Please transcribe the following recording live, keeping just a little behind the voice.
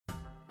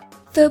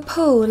The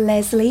Paul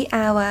Leslie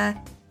Hour,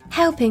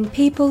 helping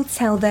people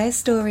tell their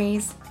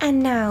stories.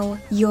 And now,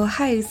 your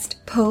host,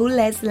 Paul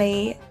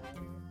Leslie.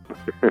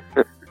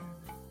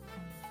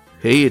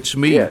 Hey, it's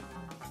me. Yeah.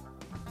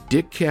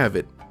 Dick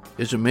Cavett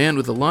is a man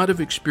with a lot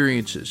of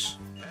experiences.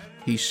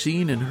 He's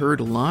seen and heard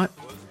a lot.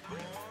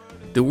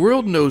 The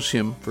world knows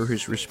him for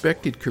his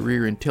respected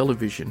career in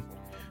television.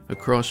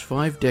 Across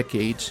 5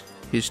 decades,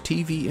 his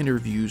TV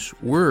interviews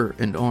were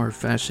and are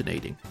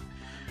fascinating.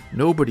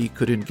 Nobody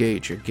could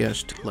engage a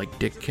guest like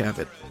Dick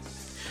Cavett.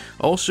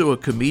 Also a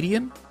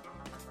comedian,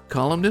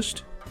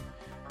 columnist,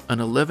 an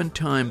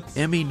 11-time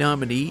Emmy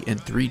nominee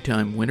and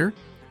 3-time winner.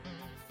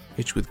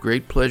 It's with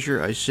great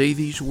pleasure I say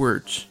these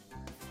words.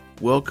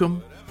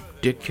 Welcome,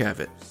 Dick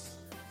Cavett.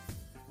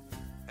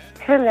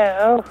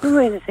 Hello, who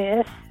is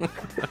this?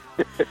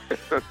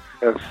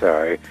 I'm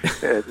sorry,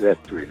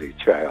 that's really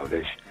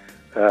childish.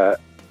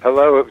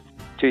 Hello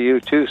to you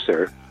too,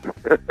 sir.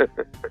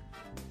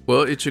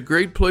 Well, it's a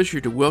great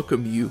pleasure to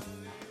welcome you.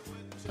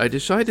 I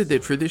decided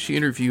that for this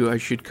interview I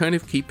should kind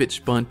of keep it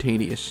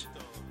spontaneous.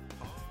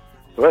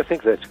 Well, I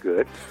think that's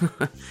good.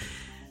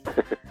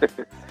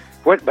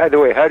 What? By the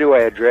way, how do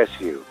I address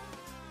you?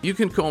 You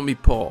can call me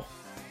Paul.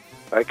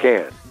 I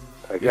can.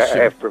 Yes, I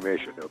sir. have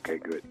permission. Okay,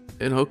 good.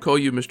 And I'll call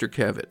you Mr.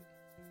 Cavett.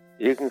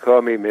 You can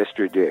call me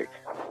Mr. Dick.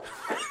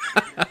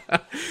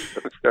 I'm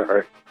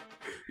sorry.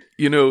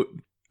 You know,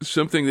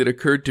 something that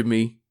occurred to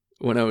me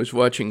when I was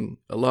watching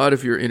a lot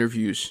of your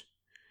interviews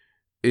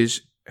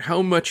is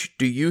how much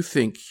do you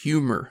think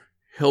humor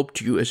helped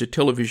you as a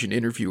television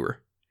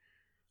interviewer?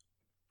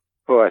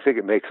 Well, I think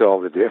it makes all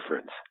the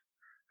difference.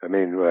 I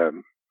mean,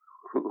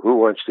 who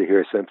wants to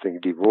hear something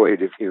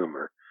devoid of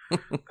humor?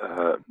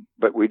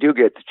 But we do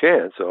get the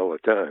chance all the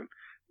time.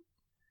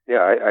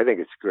 Yeah, I think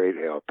it's great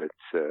help.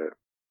 It's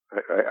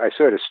I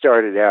sort of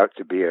started out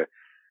to be a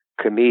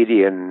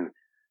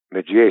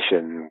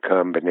comedian-magician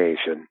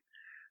combination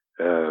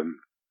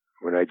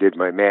when I did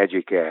my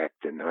magic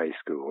act in high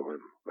school. And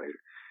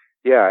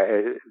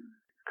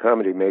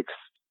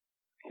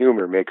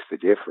humor makes the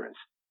difference.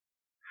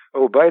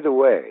 Oh, by the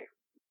way,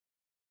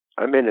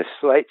 I'm in a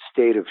slight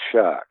state of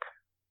shock.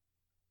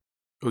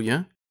 Oh,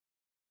 yeah?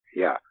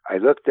 Yeah, I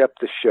looked up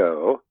the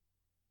show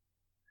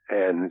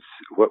and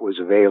what was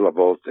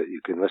available that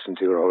you can listen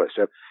to and all that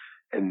stuff.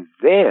 And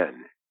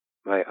then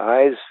my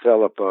eyes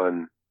fell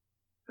upon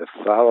the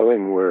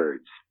following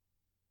words.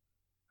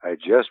 I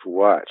just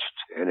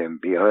watched and am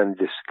beyond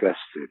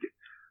disgusted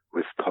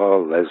with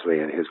Paul Leslie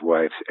and his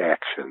wife's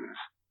actions.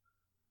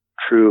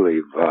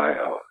 Truly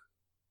vile.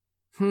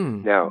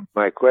 Now,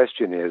 my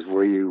question is,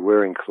 were you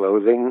wearing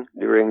clothing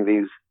during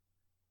these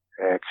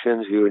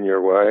actions, you and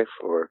your wife,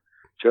 or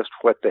just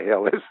what the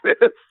hell is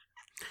this?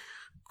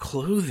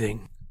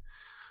 Clothing?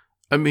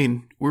 I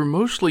mean, we're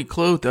mostly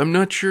clothed. I'm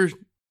not sure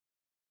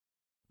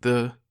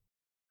I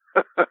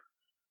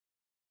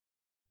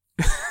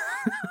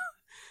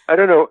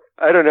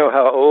don't know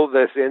how old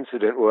this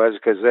incident was,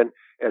 because then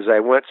as I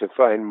went to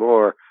find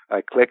more,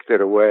 I clicked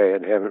it away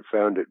and haven't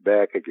found it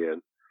back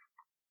again.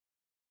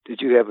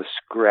 Did you have a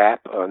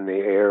scrap on the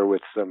air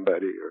with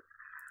somebody? Or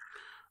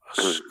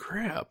a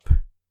scrap?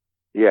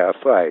 Yeah, a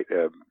fight,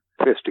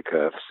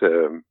 fisticuffs.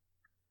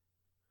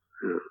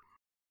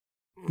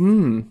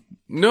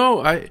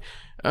 No,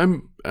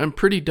 I'm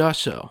pretty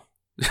docile.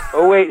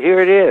 Oh wait, here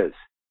it is.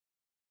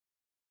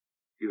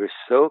 Your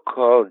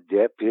so-called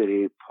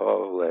Deputy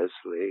Paul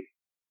Leslie.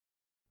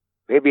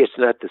 Maybe it's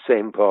not the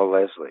same Paul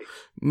Leslie.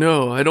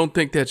 No, I don't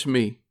think that's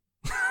me.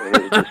 And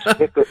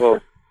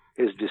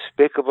his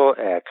despicable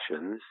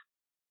actions.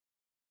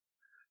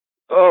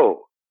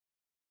 Oh,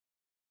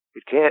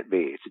 it can't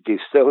be. It's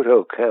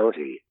DeSoto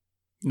County.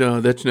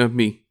 No, that's not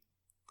me.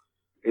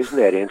 Isn't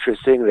that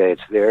interesting that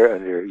it's there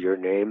under your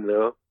name,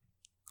 though?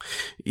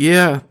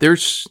 Yeah,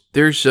 there's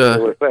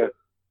So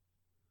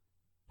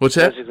what's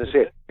that? I was going to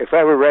say, if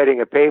I were writing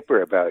a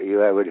paper about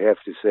you, I would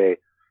have to say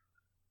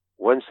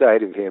one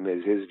side of him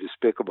is his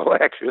despicable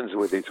actions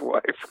with his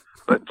wife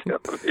on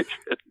television.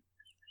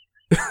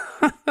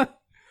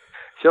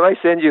 Shall I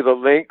send you the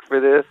link for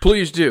this?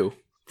 Please do.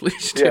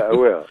 Please do. Yeah, I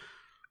will.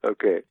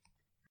 Okay.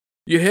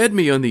 You had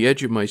me on the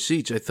edge of my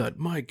seats. I thought,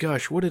 my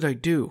gosh, what did I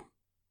do?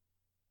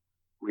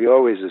 We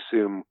always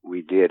assume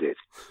we did it,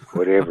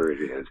 whatever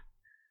it is.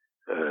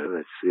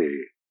 Let's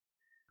see.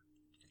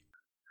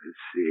 Let's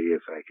see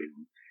if I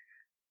can.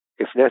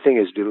 If nothing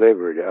is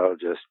delivered, I'll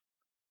just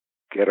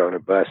get on a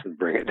bus and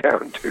bring it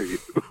down to you.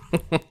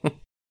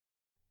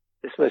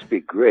 This must be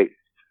great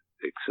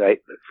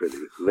excitement for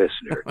the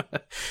listener.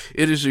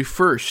 It is a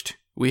first.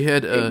 We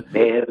had a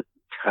man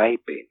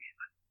typing.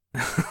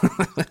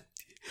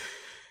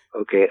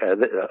 Okay,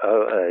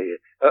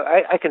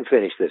 I can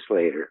finish this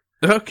later.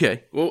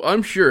 Okay. Well,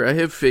 I'm sure. I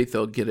have faith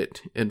I'll get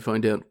it and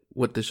find out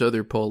what this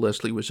other Paul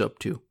Leslie was up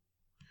to.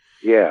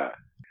 Yeah.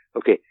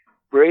 Okay,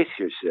 brace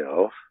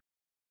yourself,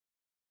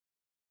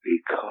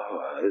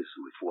 because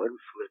with one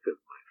flick of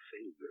my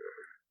finger,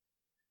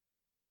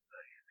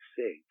 I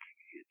think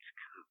it's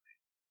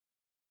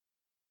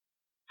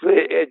coming.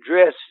 The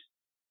address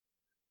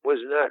was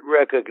not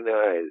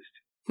recognized.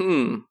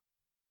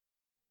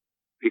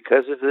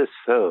 because of this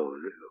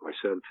phone or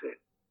something,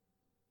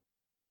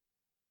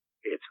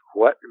 it's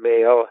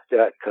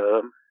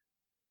whatmail.com.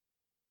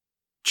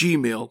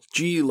 Gmail.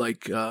 G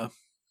like,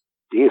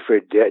 D for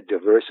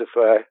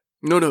diversify.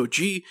 No,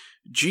 G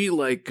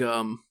like,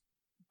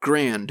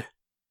 grand.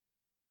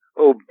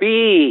 Oh,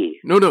 B.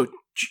 No,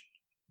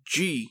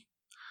 G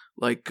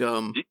like,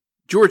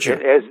 Georgia.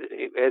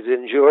 As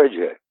in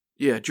Georgia.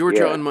 Yeah,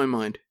 Georgia on my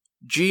mind.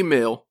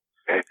 Gmail.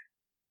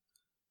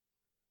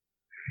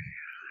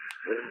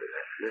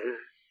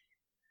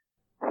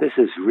 This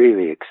is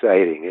really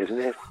exciting, isn't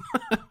it?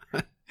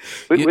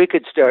 We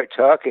could start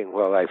talking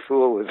while I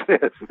fool with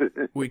this.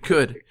 We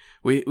could.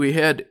 We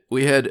had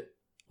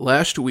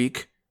last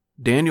week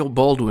Daniel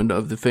Baldwin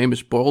of the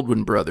famous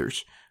Baldwin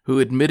Brothers, who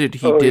admitted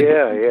he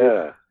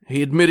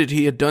he admitted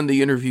he had done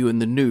the interview in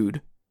the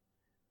nude,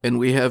 and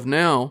we have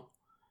now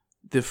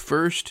the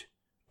first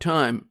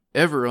time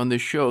ever on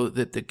this show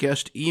that the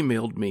guest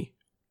emailed me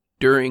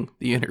during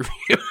the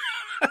interview.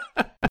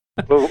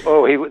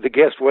 The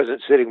guest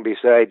wasn't sitting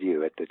beside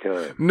you at the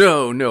time.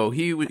 No,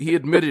 he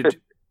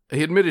admitted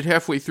he admitted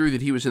halfway through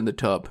that he was in the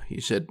tub. He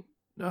said,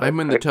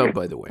 "I'm in the tub,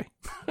 by the way."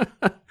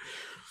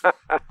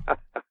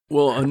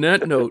 Well, on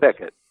that note,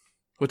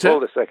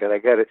 Hold a second.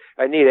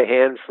 I need a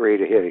hand free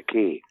to hit a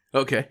key.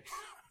 Okay.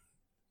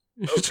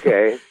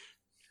 Okay.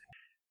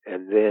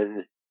 And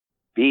then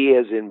B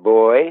as in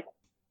boy.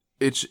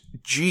 It's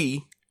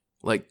G,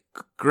 like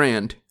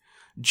grand,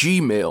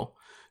 Gmail.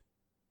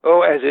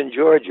 Oh, as in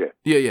Georgia.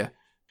 Yeah.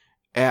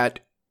 At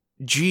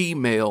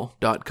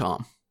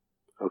gmail.com.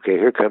 Okay,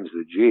 here comes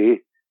the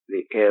G,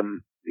 the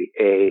M, the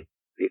A,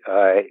 the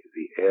I,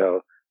 the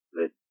L,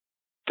 the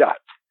dot,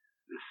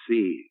 the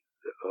C,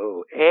 the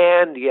O,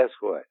 and guess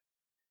what?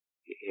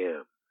 The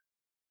M.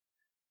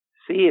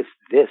 See if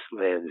this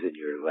lands in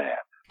your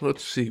lap.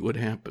 Let's see what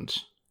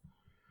happens.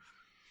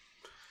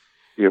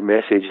 Your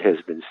message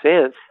has been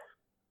sent.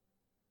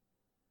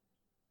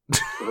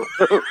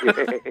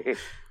 Okay.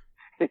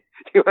 Do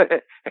you want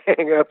to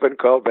hang up and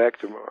call back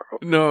tomorrow?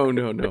 No.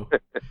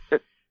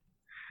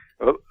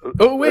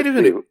 Oh, wait a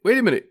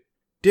minute.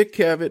 Dick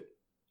Cavett.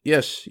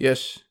 Yes.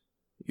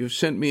 You've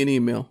sent me an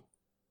email.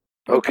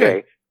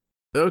 Okay.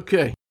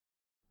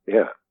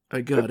 Yeah.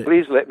 I got it.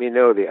 Please let me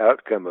know the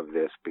outcome of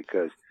this,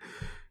 because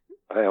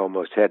I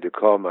almost had to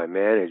call my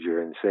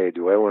manager and say,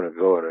 do I want to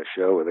go on a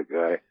show with a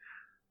guy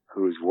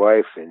whose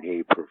wife and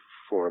he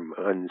perform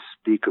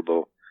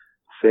unspeakable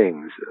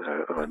things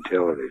on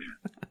television?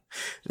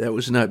 That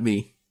was not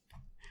me.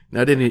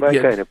 Not any. My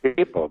kind of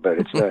people, but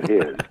it's not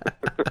his.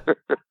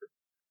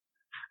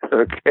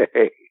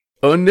 Okay.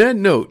 On that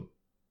note,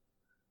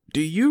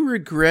 do you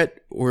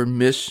regret or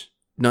miss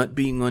not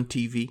being on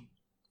TV?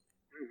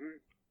 Mm-hmm.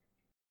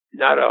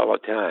 Not all the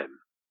time,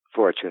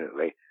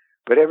 fortunately.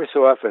 But every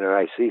so often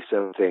I see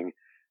something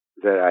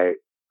that I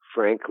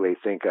frankly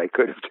think I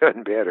could have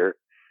done better,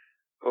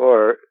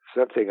 or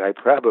something I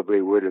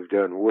probably would have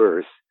done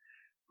worse,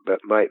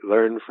 but might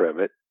learn from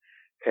it.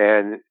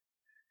 And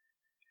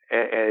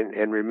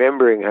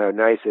remembering how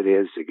nice it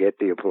is to get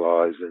the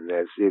applause and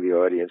see the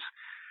audience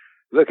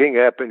looking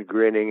up and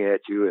grinning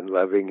at you and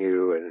loving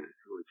you, and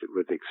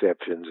with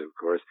exceptions, of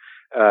course.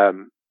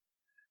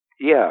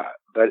 Yeah,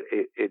 but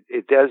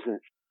it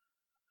doesn't.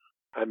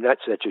 I'm not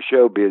such a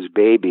showbiz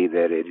baby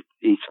that it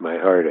eats my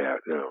heart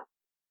out. No.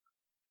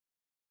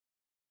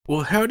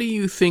 Well, how do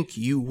you think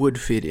you would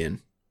fit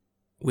in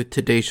with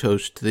today's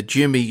host, the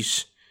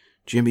Jimmys,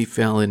 Jimmy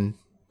Fallon,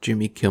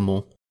 Jimmy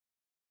Kimmel?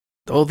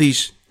 All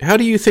these, how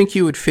do you think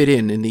you would fit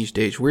in these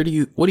days? What do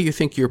you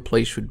think your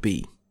place would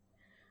be?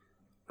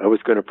 I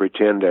was going to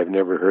pretend I've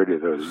never heard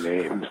of those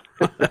names.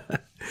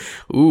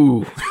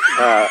 Ooh.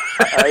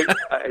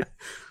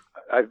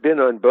 I've been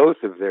on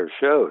both of their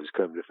shows,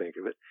 come to think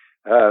of it.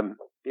 I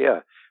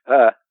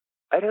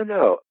don't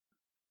know.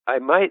 I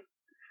might.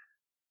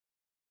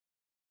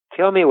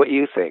 Tell me what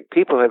you think.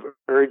 People have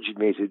urged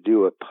me to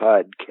do a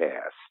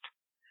podcast.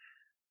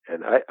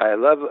 And I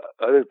love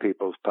other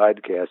people's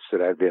podcasts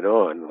that I've been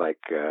on, like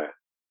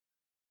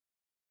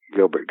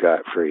Gilbert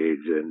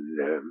Gottfried's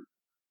and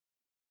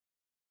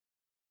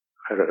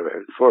I don't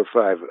know, 4 or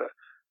 5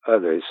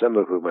 others, some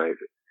of whom I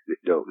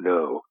don't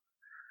know.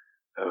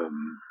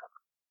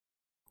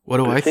 What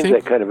do I think?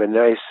 That kind of a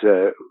nice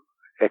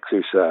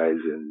exercise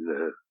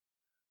in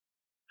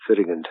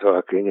sitting and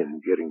talking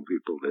and getting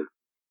people to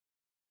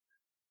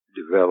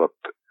develop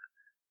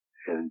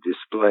and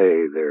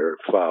display their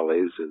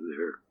follies and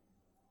their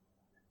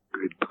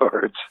good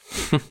parts.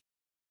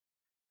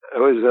 I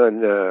was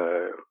on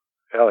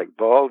Alec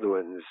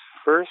Baldwin's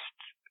first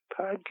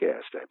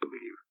podcast, I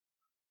believe.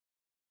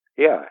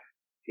 Yeah,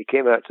 he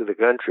came out to the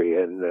country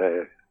and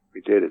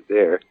we did it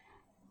there.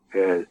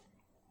 And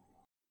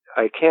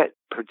I can't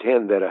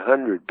pretend that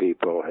 100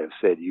 people have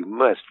said, you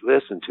must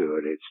listen to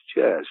it. It's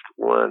just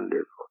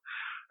wonderful.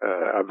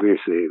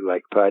 Obviously,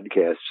 like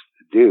podcasts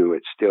do,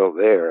 it's still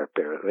there,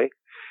 apparently.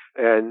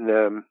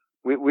 And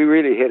we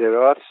really hit it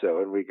off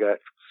and we got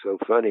so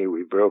funny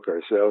we broke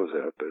ourselves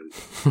up.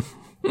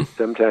 And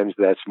sometimes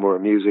that's more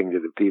amusing to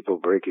the people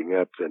breaking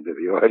up than to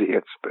the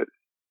audience. But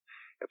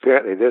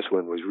apparently this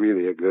one was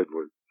really a good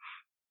one.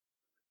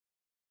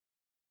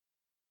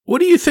 What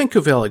do you think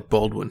of Alec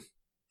Baldwin?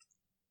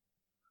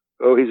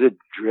 Oh, he's a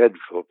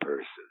dreadful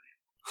person.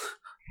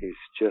 He's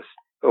just...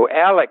 Oh,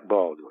 Alec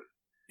Baldwin.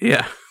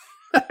 Yeah.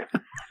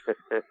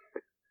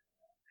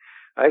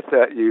 I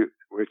thought you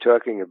were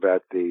talking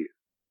about the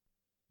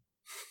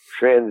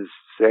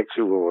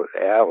transsexual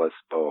Alice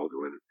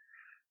Baldwin,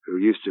 who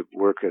used to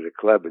work at a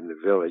club in the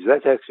village.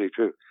 That's actually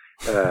true.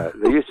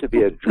 There used to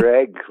be a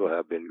drag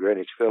club in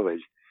Greenwich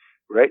Village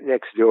right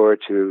next door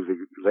to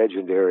the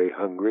legendary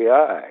Hungry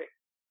Eye.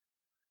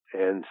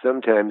 And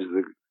sometimes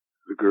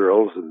the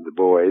girls and the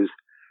boys,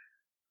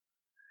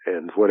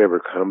 and whatever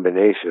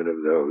combination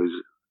of those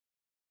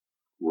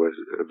was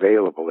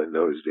available in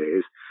those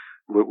days,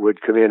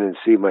 would come in and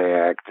see my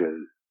act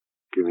and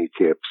give me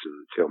tips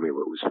and tell me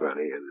what was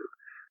funny, and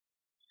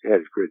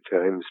had good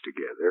times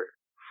together.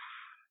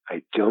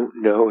 I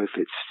don't know if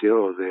it's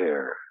still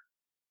there.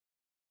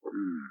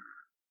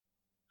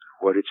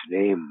 What its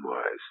name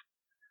was.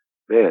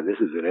 Man, this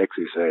is an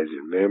exercise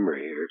in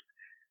memory here.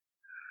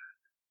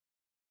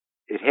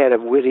 It had a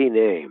witty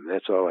name,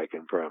 that's all I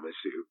can promise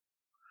you.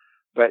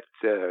 But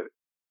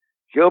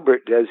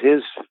Gilbert does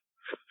his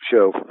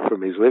show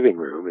from his living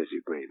room, as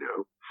you may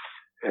know,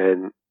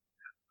 and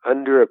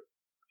under a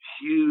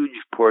huge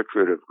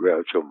portrait of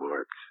Groucho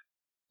Marx.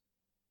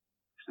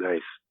 It's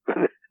nice.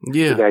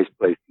 Yeah. It's a nice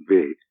place to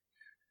be.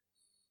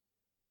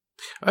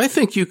 I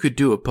think you could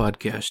do a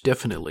podcast,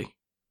 definitely.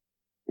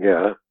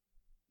 Yeah.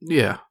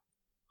 Yeah.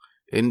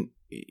 And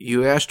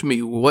you asked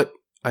me what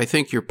I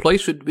think your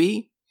place would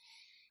be.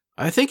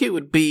 I think it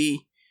would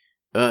be,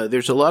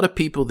 there's a lot of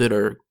people that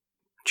are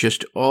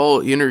just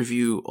all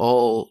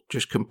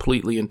just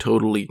completely and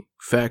totally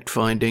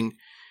fact-finding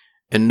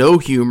and no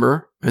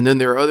humor. And then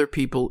there are other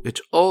people,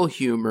 it's all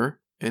humor,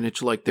 and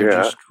it's like they're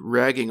just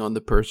ragging on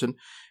the person.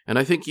 And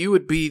I think you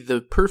would be the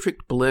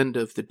perfect blend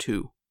of the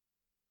two.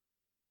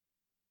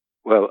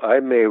 Well, I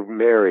may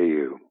marry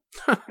you.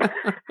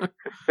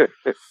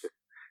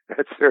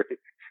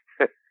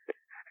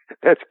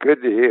 That's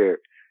good to hear.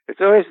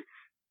 It's always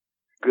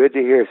good to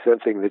hear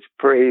something that's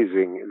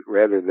praising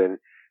rather than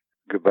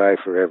goodbye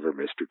forever,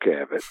 Mr.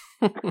 Cavett,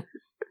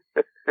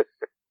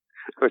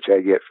 which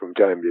I get from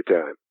time to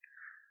time.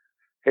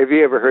 Have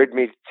you ever heard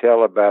me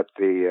tell about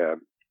the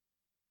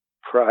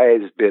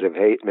prize bit of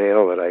hate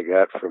mail that I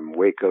got from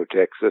Waco,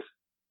 Texas?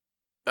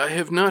 I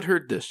have not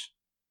heard this.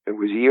 It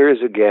was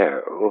years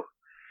ago.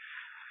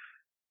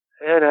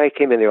 And I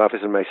came in the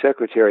office and my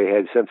secretary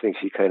had something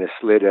she kind of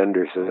slid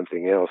under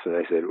something else. And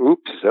I said,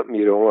 oops, something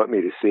you don't want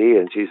me to see.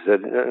 And she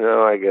said,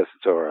 no, I guess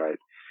it's all right.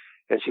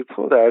 And she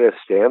pulled out a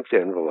stamped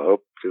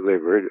envelope,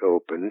 delivered,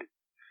 opened,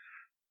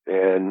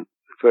 and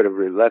sort of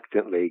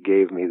reluctantly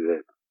gave me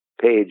the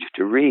page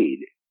to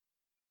read.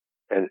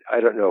 And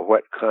I don't know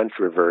what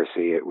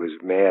controversy it was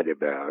mad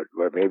about,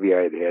 or maybe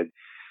I'd had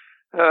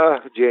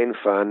Jane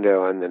Fonda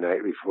on the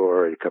night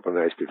before, or a couple of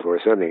nights before,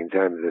 something,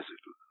 time this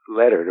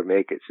letter to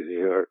make it to New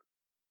York.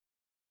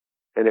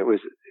 And it was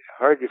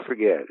hard to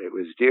forget. It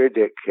was Dear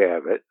Dick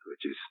Cavett,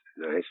 which is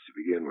nice to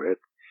begin with.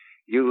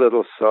 You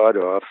little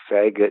sawed-off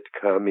faggot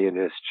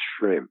communist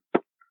shrimp.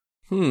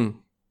 Now,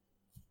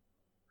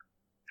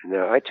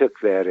 I took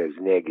that as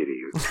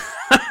negative.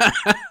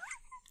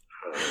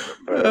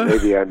 But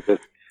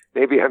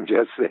maybe I'm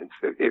just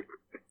sensitive.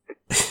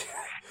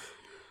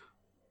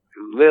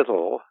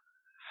 Little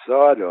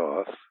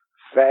sawed-off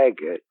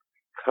faggot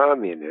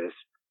communist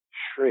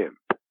shrimp.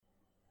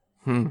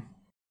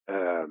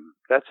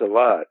 That's a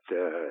lot.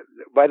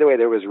 By the way,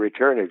 there was a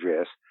return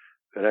address,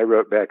 and I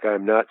wrote back,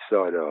 I'm not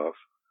sawed off.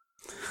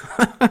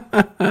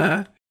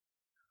 I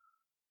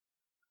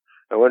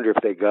wonder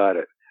if they got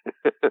it.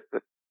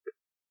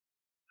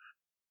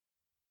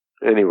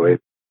 Anyway.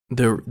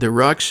 The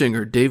rock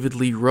singer David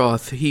Lee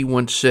Roth, he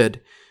once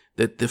said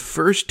that the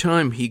first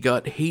time he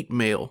got hate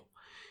mail,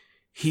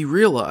 he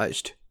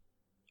realized,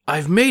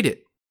 I've made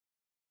it.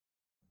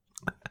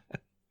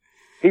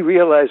 He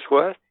realized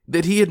what?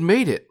 That he had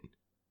made it.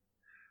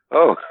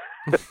 Oh.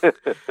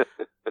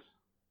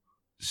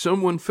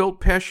 Someone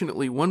felt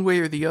passionately one way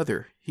or the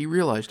other. He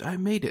realized, I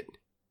made it.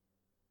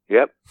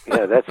 Yep.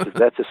 Yeah, that's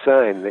a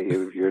sign that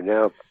you're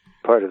now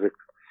part of the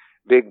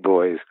big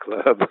boys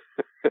club.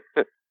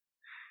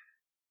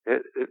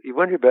 You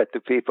wonder about the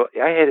people.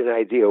 I had an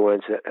idea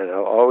once, and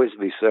I'll always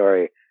be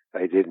sorry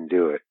I didn't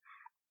do it.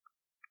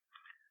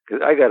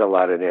 Because I got a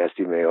lot of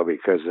nasty mail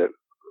because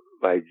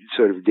I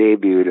sort of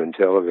debuted on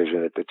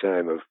television at the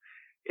time of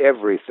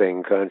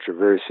everything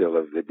controversial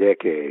of the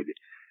decade,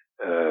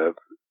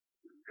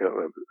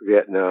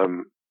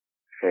 Vietnam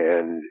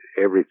and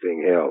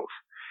everything else,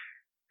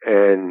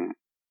 and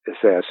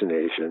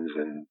assassinations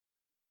and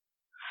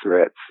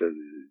threats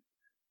and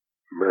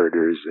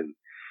murders. And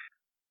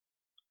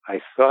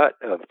I thought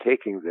of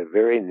taking the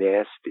very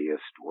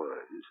nastiest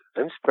ones.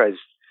 I'm surprised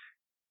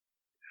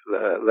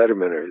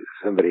Letterman or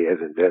somebody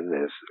hasn't done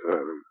this,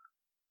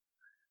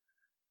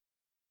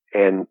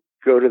 and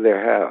go to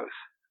their house.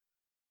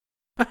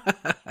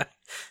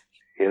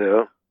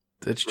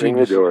 That's ring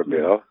the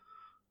doorbell,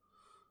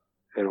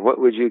 And what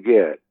would you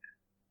get?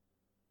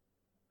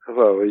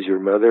 Hello, is your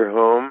mother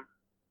home?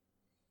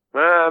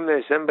 Mom,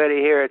 there's somebody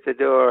here at the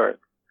door.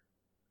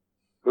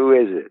 Who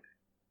is it?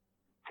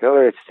 Tell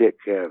her it's Dick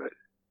Cavett.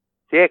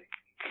 Dick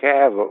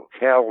Cavett.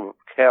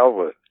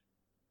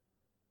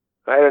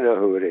 I don't know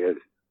who it is.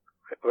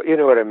 You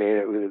know what I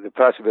mean? The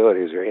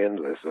possibilities are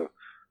endless of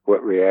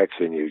what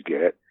reaction you'd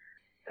get.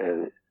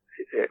 And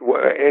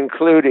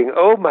including,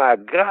 oh my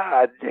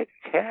God, Dick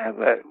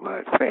Cavett,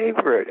 my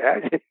favorite.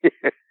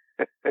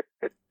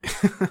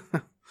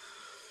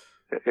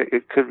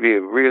 It could be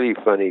a really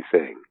funny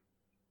thing.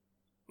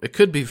 It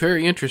could be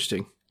very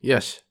interesting,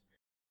 yes.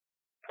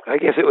 I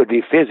guess it would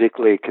be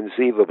physically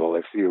conceivable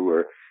if you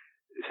were,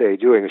 say,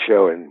 doing a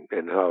show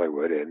in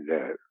Hollywood and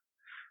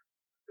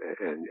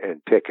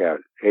pick out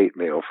 8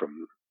 male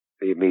from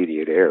the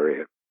immediate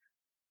area.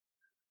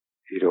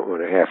 You don't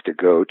want to have to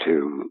go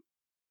to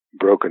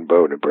Broken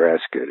Bow,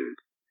 Nebraska to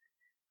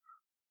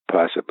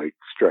possibly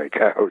strike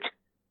out.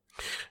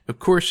 Of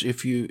course,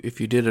 if you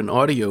did an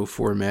audio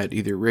format,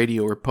 either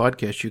radio or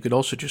podcast, you could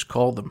also just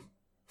call them.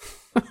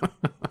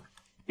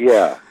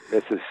 Yeah,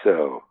 this is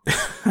so.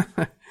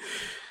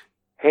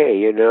 Hey,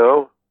 you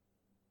know,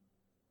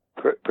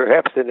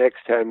 perhaps the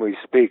next time we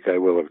speak, I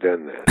will have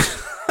done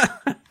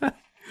that.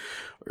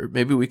 Or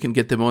maybe we can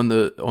get them on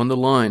the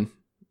line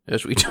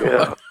as we talk.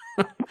 Yeah.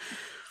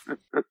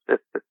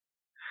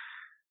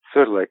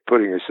 Sort of like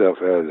putting yourself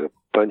out as a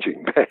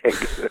punching bag.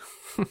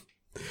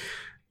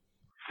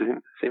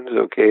 Seems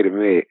okay to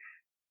me.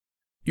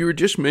 You were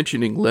just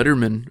mentioning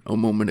Letterman a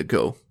moment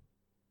ago.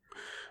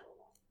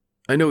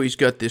 I know he's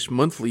got this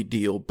monthly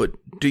deal, but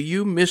do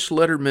you miss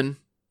Letterman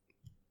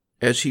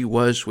as he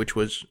was, which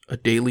was a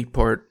daily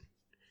part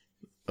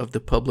of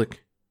the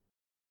public?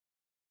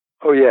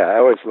 Oh, yeah. I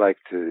always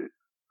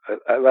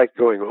I like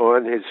going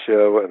on his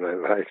show, and I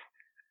like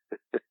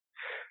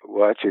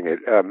watching it.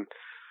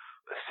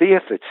 See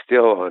if it's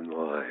still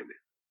online.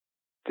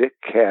 Dick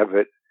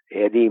Cavett,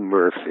 Eddie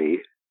Murphy,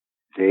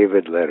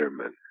 David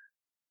Letterman.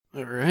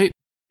 All right.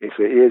 If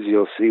it is,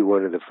 you'll see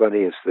one of the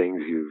funniest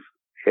things you've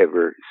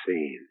ever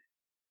seen.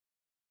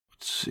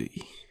 Let's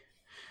see.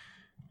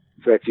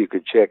 In fact, you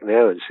could check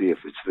now and see if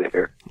it's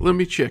there. Let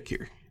me check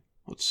here.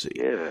 Let's see.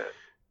 Yeah.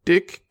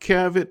 Dick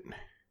Cavett,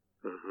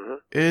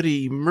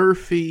 Eddie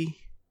Murphy,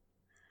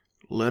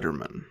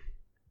 Letterman.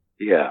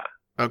 Yeah.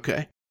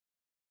 Okay.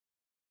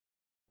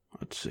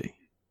 Let's see.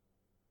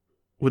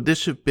 Would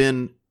this have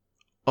been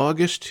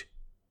August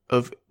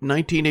of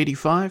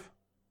 1985?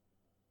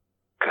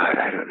 God,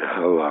 I don't know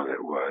how long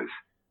it was.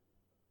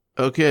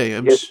 Okay.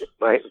 It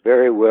might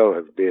very well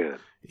have been.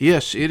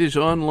 Yes, it is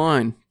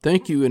online.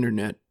 Thank you,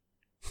 Internet.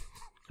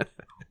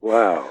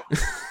 Wow.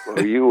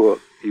 Well, you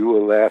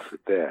will laugh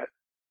at that.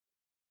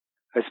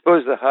 I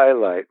suppose the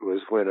highlight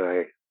was when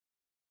I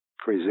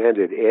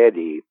presented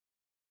Eddie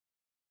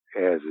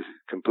as a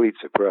complete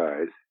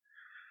surprise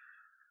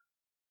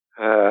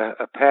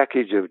a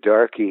package of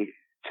Darky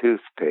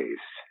toothpaste,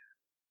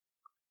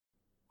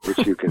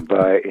 which you can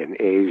buy in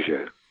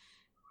Asia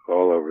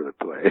all over the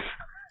place.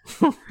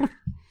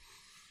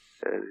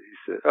 And he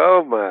said,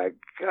 "Oh my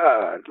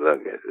God!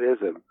 Look at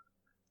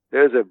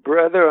there's a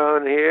brother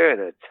on here in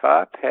a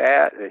top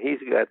hat, and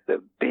he's got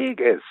the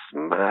biggest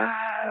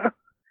smile."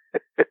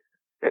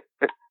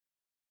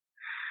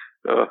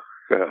 Oh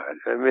God,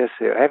 I miss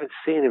him. I haven't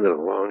seen him in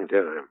a long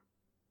time.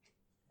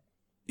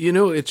 You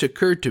know, it's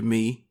occurred to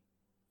me,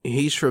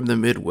 he's from the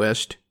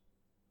Midwest.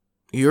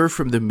 You're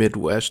from the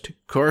Midwest.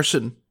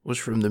 Carson was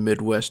from the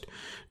Midwest.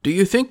 Do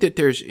you think that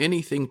there's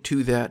anything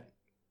to that?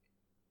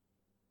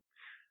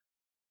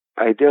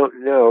 I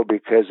don't know,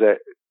 because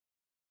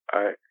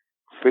I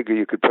figure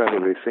you could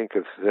probably think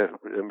of the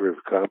number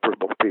of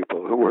comparable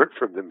people who weren't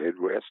from the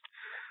Midwest.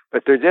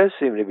 But there does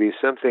seem to be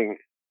something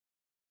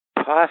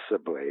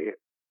possibly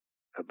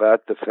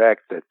about the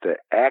fact that the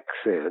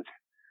accent,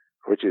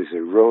 which is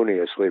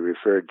erroneously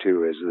referred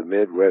to as the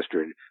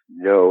Midwestern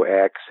no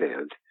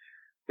accent,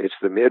 it's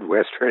the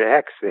Midwestern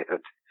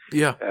accent.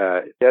 Yeah.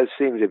 It does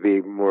seem to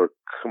be more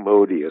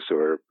commodious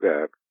or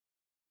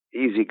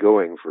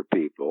easygoing for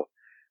people.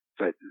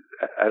 But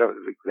I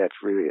don't think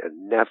that's really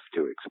enough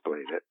to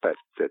explain it. But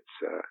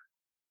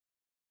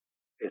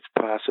it's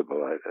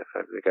possible. I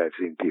think I've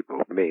seen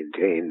people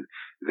maintain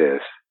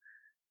this.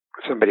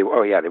 They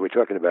were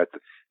talking about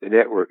the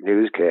network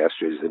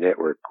newscasters, the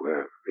network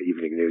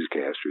evening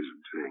newscasters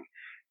and saying,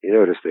 you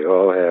notice they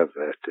all have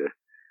that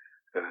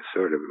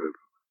sort of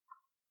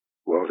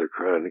Walter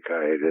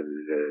Cronkite,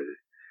 and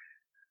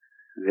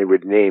they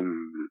would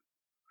name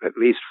at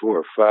least 4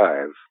 or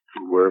 5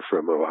 who were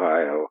from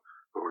Ohio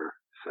or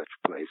such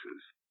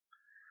places.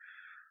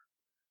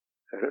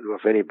 I don't know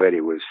if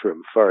anybody was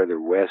from farther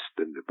west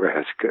than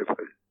Nebraska,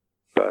 but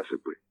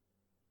possibly.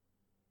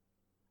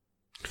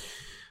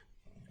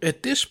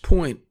 At this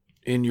point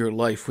in your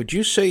life, would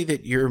you say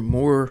that you're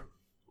more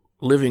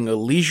living a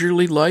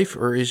leisurely life,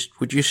 or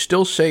would you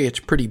still say it's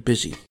pretty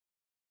busy?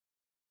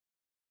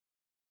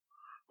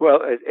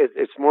 Well,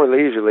 it's more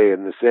leisurely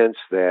in the sense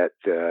that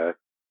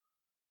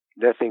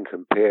nothing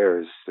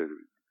compares to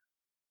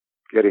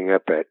getting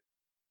up at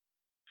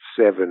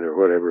 7 or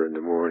whatever in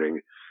the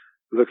morning,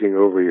 looking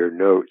over your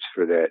notes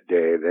for that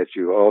day that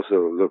you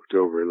also looked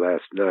over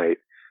last night,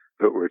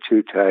 but were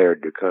too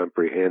tired to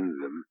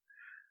comprehend them,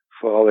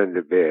 fall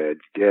into bed,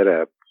 get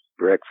up,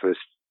 breakfast,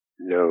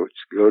 notes,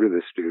 go to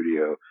the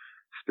studio,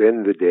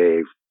 spend the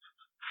day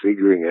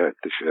figuring out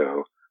the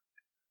show,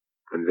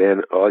 and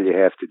then all you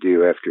have to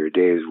do after a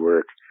day's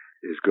work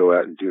is go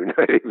out and do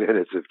 90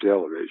 minutes of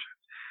television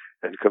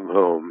and come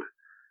home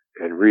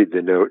and read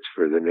the notes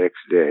for the next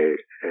day.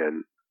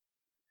 And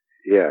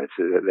yeah,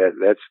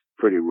 that's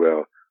pretty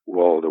well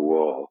wall to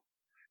wall.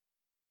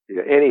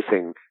 Yeah,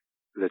 anything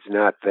that's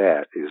not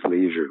that is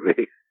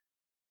leisurely.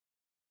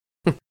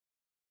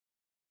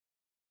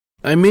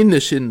 I mean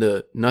this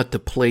in not the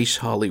place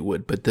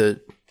Hollywood, but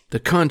the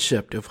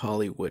concept of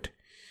Hollywood.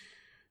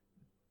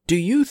 Do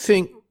you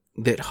think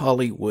that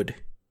Hollywood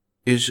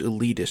is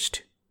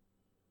elitist?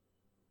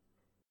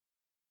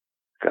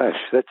 Gosh,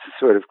 that's the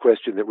sort of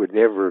question that would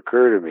never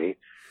occur to me.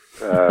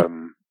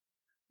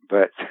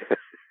 But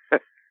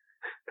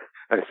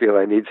I feel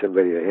I need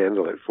somebody to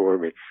handle it for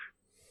me.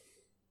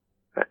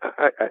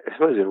 I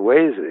suppose in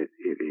ways it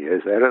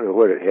is. I don't know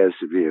what it has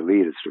to be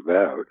elitist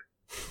about.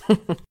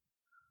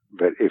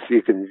 But if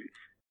you can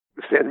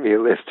send me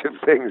a list of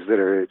things that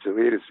it's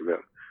elitist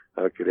about,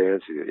 I could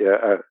answer you.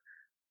 Yeah,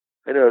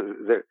 I know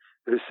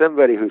there's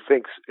somebody who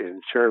thinks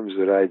in terms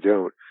that I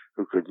don't,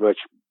 who could much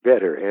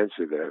better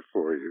answer that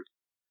for you.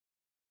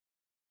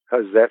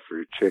 How's that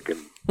for a chicken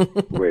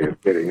way of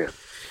getting it?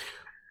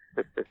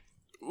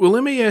 Well,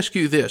 let me ask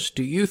you this.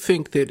 Do you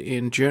think that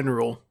in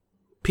general,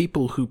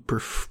 people who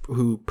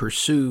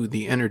pursue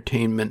the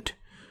entertainment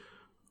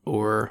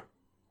or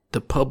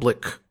the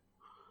public,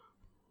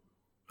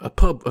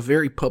 a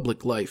very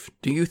public life,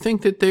 do you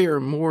think that they are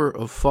more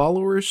of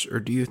followers, or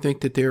do you think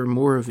that they are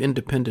more of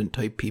independent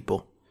type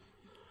people?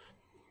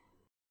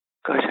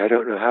 Gosh, I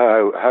don't know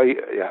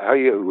how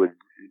you would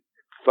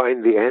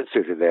find the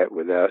answer to that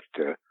without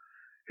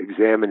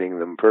examining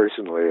them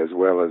personally, as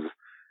well as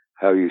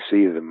how you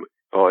see them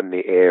on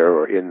the air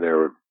or in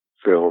their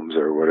films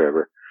or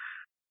whatever.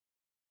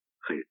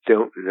 I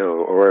don't know,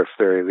 or if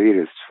they're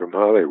elitists from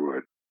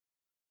Hollywood.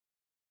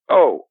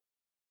 Oh,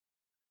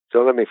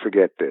 so let me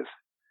forget this.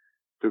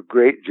 The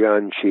great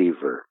John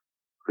Cheever,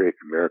 great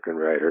American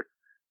writer,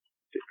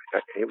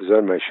 he was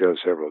on my show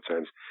several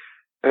times,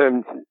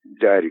 and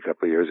died a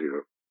couple of years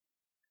ago.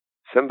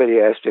 Somebody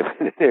asked him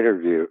in an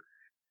interview,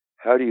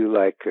 how do you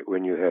like it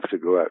when you have to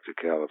go out to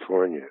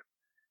California?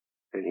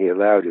 And he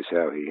allowed us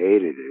how he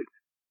hated it.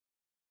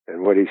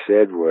 And what he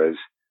said was,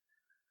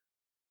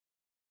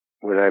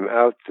 when I'm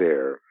out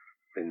there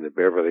in the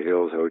Beverly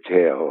Hills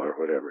Hotel or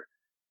whatever,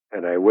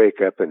 and I wake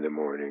up in the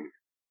morning,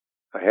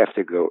 I have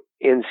to go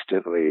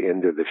instantly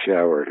into the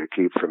shower to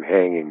keep from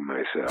hanging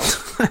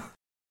myself.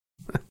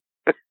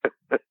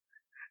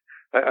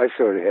 I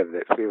sort of have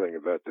that feeling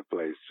about the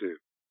place, too.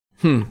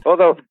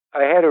 Although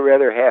I had a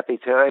rather happy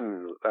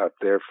time out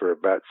there for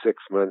about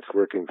 6 months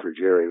working for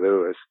Jerry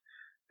Lewis,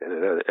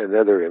 and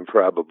another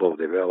improbable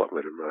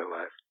development in my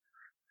life.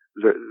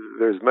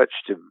 There's much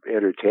to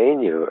entertain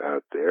you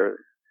out there,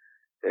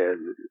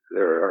 and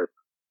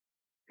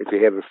if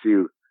you have a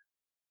few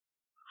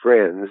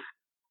friends,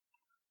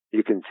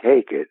 you can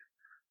take it,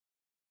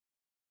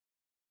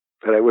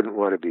 but I wouldn't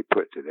want to be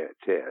put to that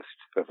test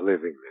of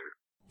living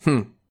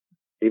there,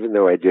 even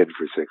though I did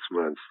for 6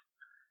 months.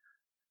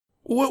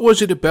 What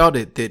was it about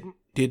it that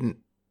didn't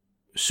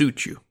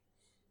suit you?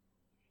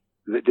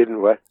 That didn't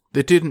what?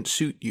 That didn't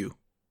suit you.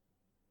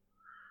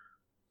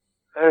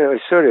 I don't know,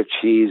 it's sort of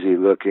cheesy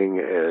looking,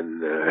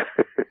 and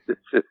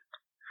just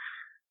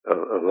a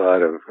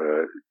lot of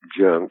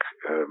junk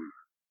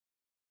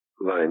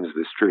lines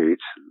the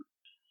streets.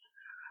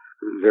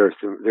 There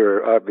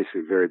are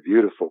obviously very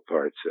beautiful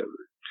parts of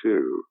it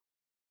too.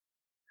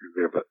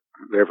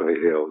 Beverly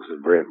Hills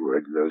and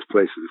Brentwood, and those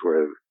places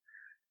where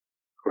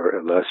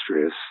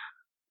illustrious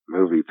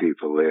movie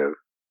people live,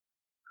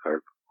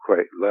 are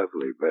quite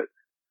lovely. But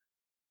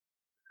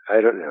I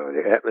don't know,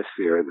 the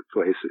atmosphere of the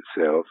place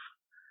itself,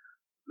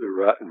 the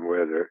rotten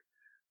weather,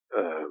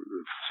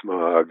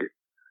 smog,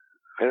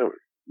 I don't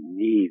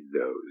need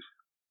those.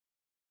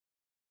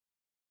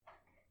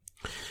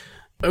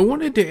 I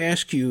wanted to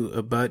ask you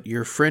about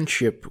your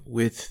friendship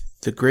with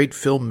the great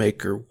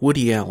filmmaker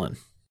Woody Allen.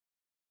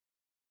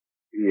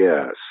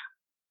 Yes.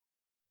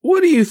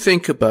 What do you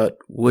think about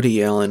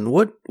Woody Allen?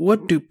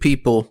 What do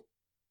people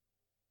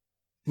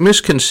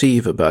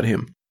misconceive about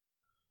him?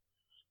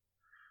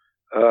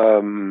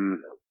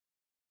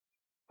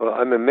 Well,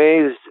 I'm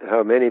amazed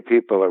how many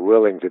people are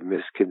willing to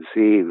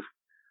misconceive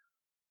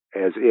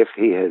as if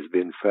he has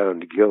been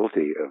found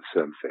guilty of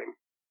something.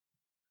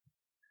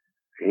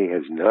 He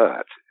has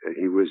not.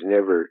 He was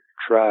never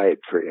tried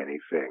for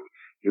anything.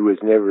 He was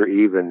never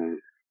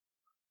even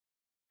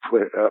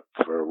put up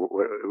for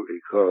what we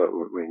call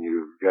it when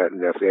you've got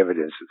enough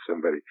evidence of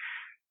somebody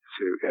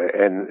to,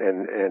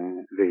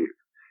 and the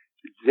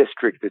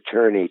district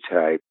attorney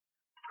type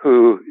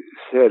who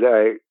said,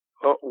 I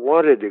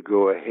wanted to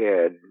go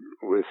ahead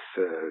with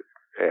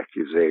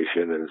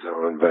accusation and so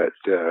on, but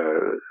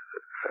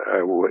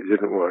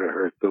didn't want to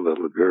hurt the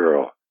little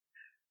girl.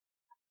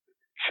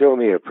 Show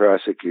me a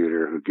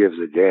prosecutor who gives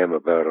a damn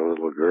about a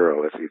little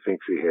girl if he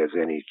thinks he has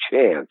any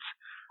chance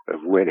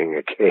of winning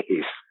a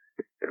case.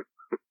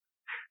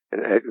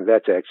 And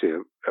that's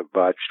actually a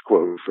botched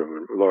quote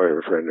from a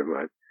lawyer friend of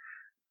mine.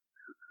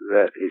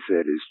 That, he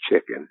said, is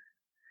chicken.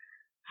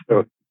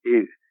 So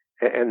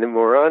and the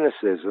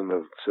moronicism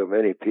of so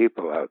many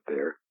people out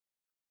there,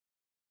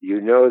 you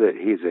know that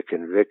he's a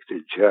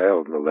convicted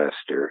child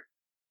molester,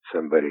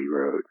 somebody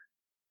wrote.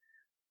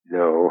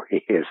 No,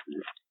 he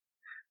isn't.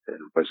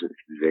 And wasn't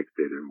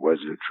convicted and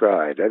wasn't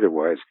tried.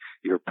 Otherwise,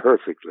 you're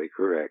perfectly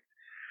correct.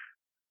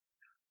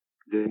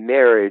 The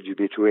marriage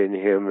between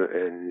him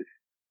and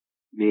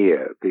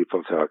Mia,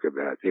 people talk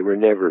about, they were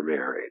never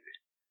married.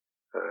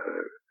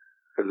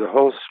 The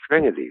whole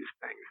string of these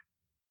things.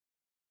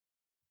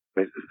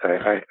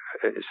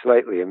 It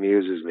slightly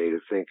amuses me to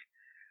think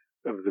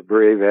of the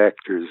brave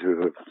actors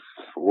who have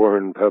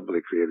sworn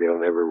publicly they'll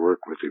never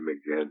work with him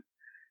again.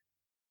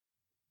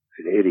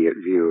 An idiot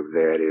view of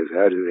that is,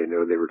 how do they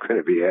know they were going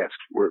to be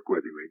asked to work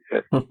with him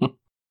again?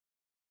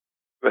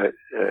 But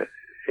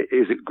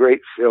he's a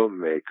great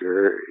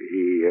filmmaker.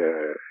 He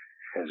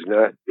has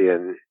not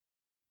been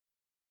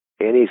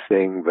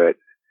anything but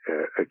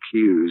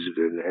accused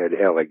and had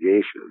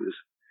allegations.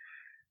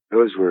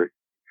 Those were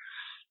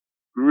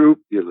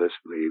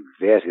scrupulously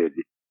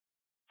vetted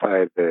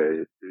by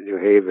the New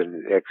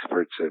Haven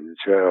experts in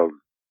child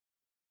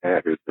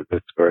matters of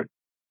this sort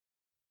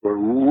for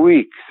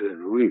weeks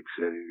and weeks,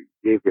 and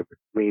gave him a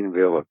clean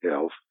bill of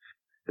health.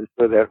 And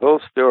so that whole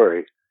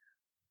story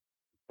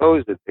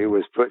supposedly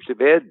was put to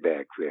bed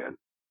back then.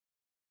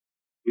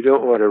 You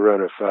don't want to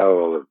run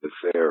afoul of the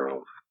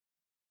Pharaohs.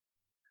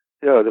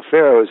 No, the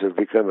Pharaohs have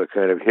become a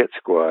kind of hit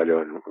squad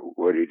on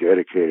what he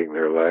dedicating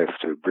their life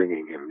to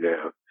bringing him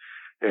down.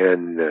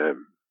 And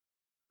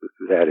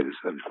that is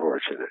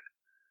unfortunate.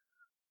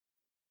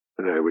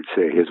 And I would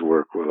say his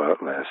work will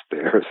outlast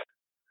theirs.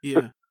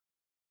 Yeah.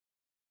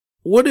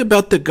 What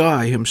about the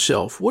guy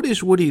himself? What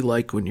is Woody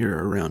like when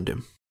you're around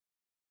him?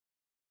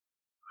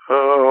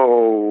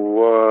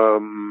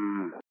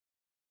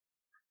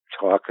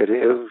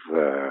 Talkative,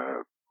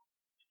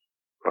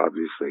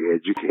 obviously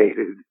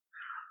educated,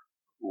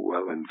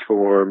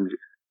 well-informed,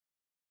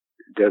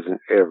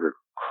 doesn't ever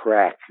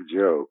crack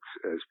jokes,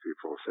 as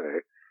people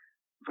say,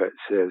 but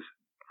says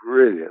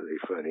brilliantly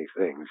funny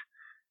things.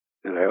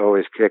 And I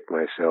always kick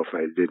myself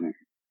I didn't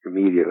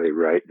immediately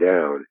write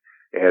down,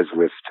 as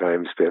with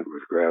Time Spent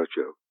with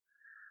Groucho.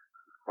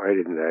 Why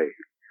didn't I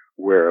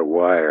wear a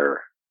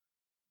wire?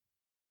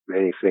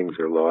 Many things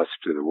are lost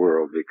to the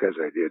world because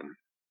I didn't.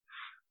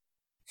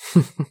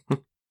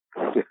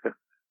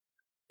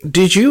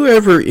 Did you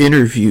ever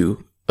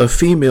interview a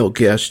female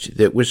guest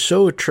that was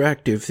so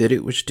attractive that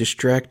it was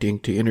distracting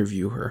to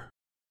interview her?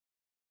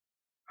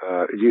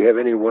 Do you have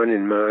anyone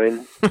in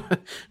mind?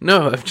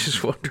 No, I'm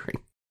just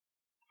wondering.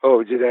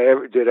 Oh, did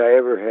I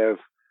ever have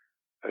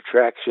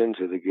attraction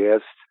to the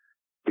guest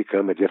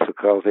become a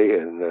difficulty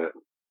in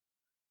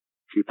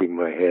keeping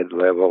my head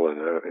level and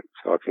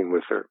talking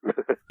with her?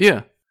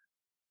 Yeah.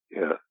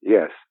 Yeah.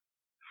 Yes.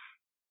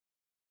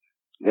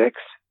 Next.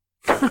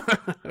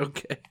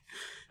 Okay.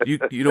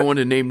 You don't want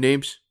to name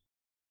names?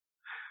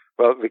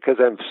 Well, because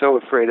I'm so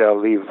afraid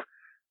I'll leave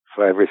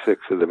 5 or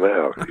 6 of them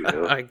out. You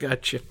know? I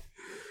got you.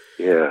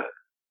 Yeah.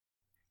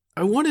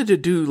 I wanted to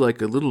do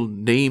like a little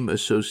name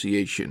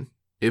association.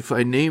 If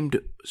I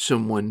named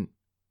someone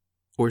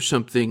or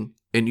something,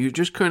 and you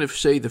just kind of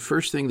say the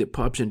first thing that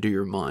pops into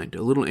your mind,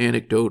 a little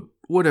anecdote,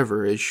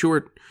 whatever, as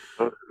short.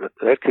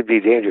 That could be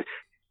dangerous.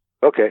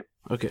 Okay.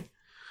 Okay.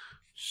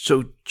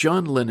 So,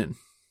 John Lennon.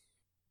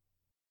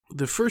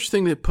 The first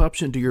thing that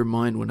pops into your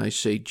mind when I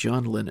say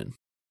John Lennon.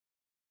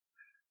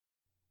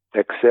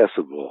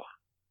 Accessible.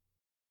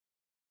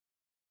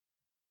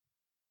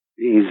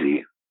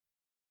 Easy.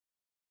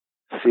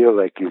 Feel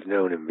like you've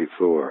known him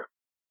before.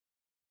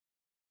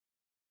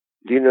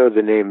 Do you know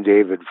the name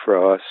David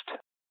Frost?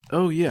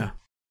 Oh, yeah.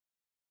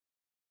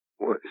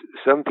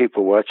 Some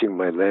people watching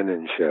my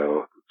Lennon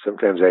show,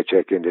 sometimes I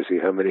check in to see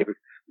how many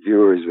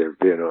viewers there have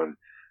been on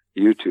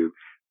YouTube,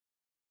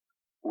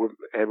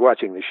 and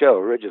watching the show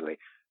originally,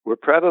 were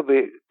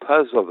probably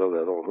puzzled a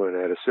little when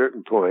at a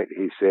certain point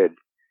he said,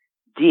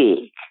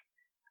 "Dick,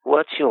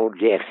 what's your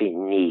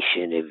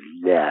definition of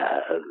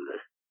love?"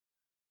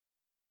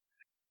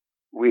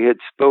 We had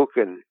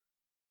spoken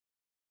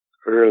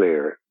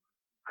earlier,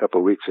 a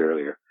couple of weeks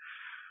earlier,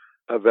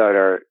 about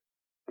our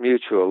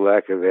mutual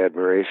lack of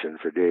admiration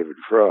for David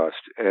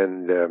Frost,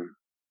 and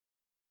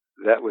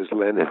that was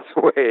Lennon's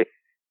way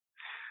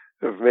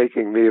of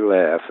making me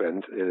laugh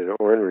and, in an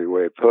ornery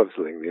way,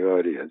 puzzling the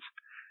audience.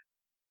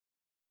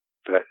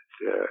 But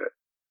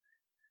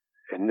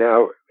and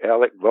now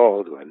Alec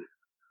Baldwin,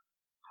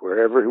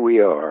 wherever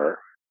we are,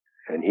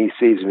 and he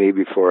sees me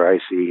before I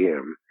see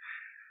him,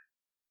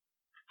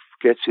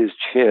 gets his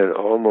chin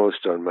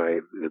almost on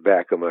the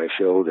back of my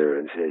shoulder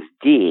and says,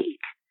 "Dick,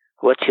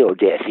 what's your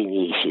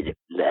definition of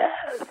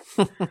love?"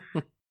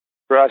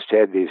 Frost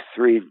had these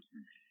 3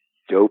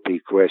 dopey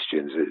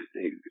questions that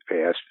he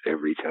asked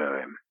every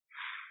time.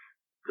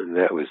 And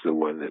that was the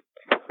one that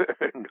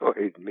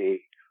annoyed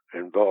me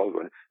and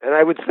Baldwin. And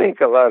I would think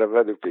a lot of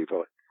other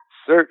people,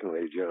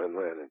 certainly John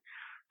Lennon.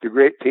 The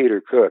great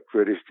Peter Cook,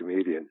 British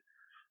comedian,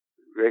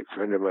 great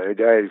friend of mine, who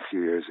died a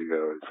few years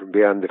ago, from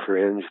Beyond the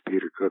Fringe,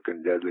 Peter Cook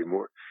and Dudley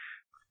Moore.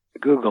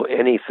 Google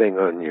anything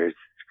on your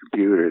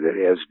computer that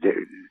has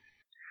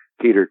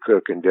Peter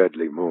Cook and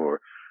Dudley Moore,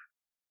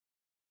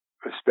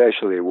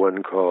 especially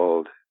one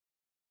called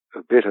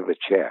A Bit of a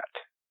Chat,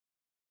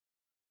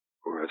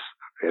 where an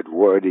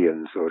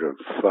Edwardian sort of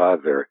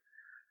father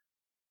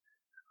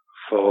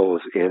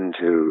falls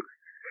into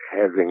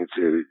having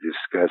to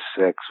discuss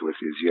sex with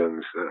his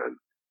young son.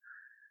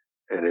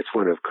 And it's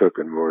one of Cook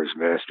and Moore's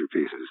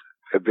masterpieces.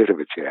 A Bit of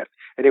a Chat.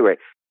 Anyway,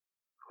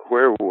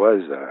 where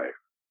was I?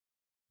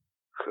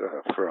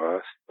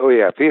 Frost. Oh,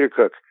 yeah, Peter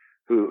Cook,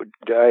 who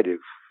died a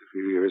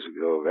few years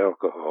ago of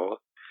alcohol,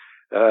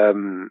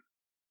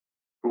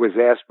 was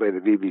asked by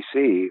the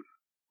BBC,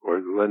 or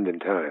the London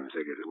Times, I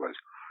guess it was,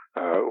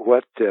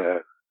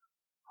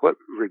 what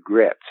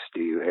regrets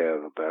do you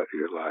have about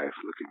your life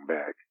looking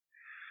back?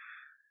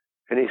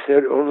 And he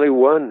said, only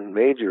one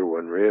major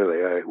one,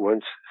 really. I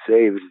once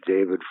saved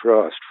David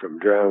Frost from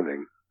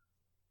drowning.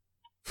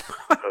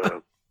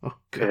 Oh,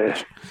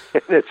 gosh.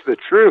 And it's the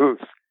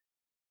truth.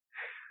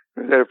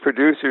 At a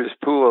producer's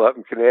pool up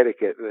in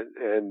Connecticut,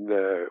 and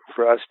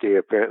Frosty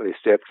apparently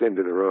stepped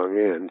into the wrong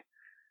end,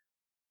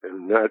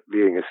 and not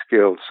being a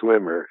skilled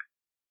swimmer,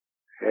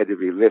 had to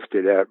be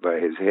lifted out by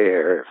his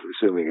hair,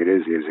 assuming it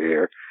is his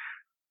hair,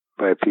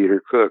 by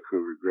Peter Cook,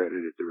 who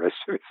regretted it the rest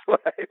of his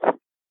life.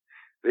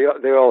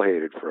 They all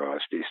hated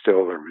Frost. He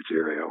stole their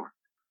material.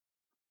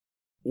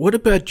 What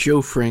about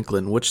Joe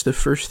Franklin? What's the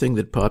first thing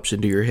that pops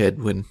into your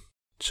head when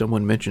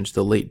someone mentions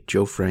the late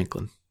Joe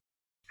Franklin?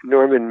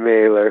 Norman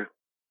Mailer.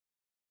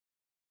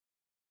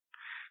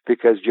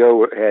 Because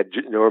Joe had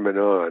Norman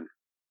on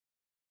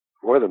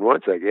more than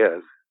once, I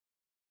guess.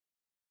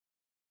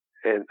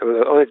 And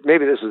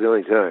maybe this was the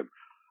only time.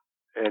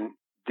 And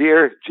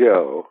dear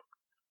Joe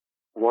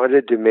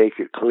wanted to make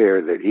it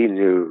clear that he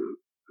knew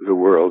the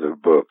world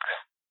of books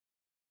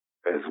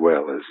as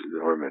well as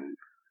Norman.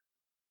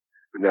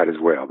 Not as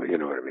well, but you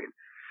know what I mean.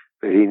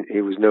 That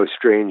he was no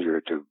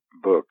stranger to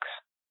books.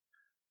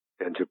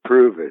 And to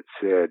prove it,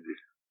 said,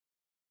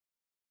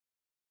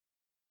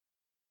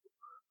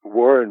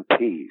 War and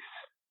Peace.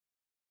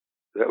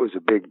 That was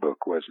a big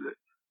book, wasn't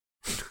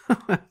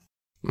it?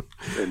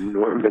 And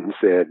Norman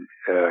said,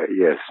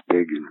 yes,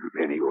 big in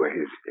many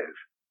ways, yes.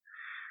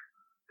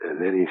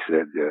 And then he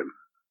said,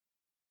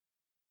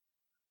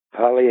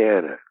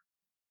 Pollyanna,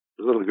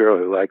 the little girl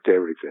who liked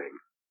everything.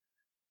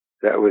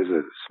 That was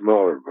a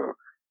smaller book.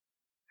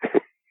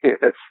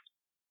 Yes.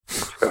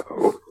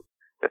 So,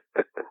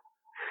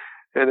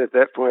 and at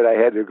that point I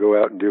had to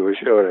go out and do a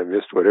show, and I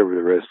missed whatever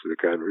the rest of the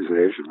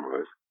conversation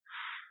was.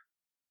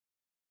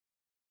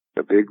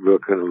 A big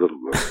book and a little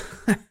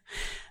book.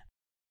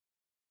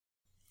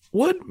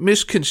 What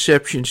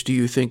misconceptions do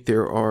you think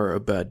there are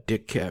about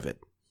Dick Cavett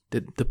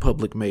that the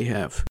public may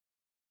have?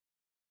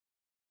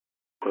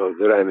 Well,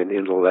 that I'm an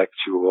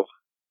intellectual.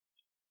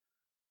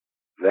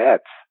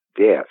 That's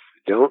death.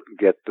 Don't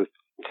get the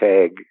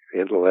tag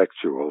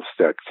intellectual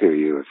stuck to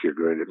you if you're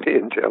going to be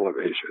in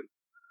television.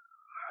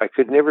 I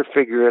could never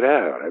figure it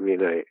out. I mean,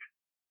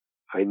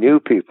 I knew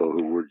people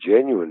who were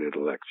genuine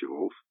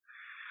intellectuals,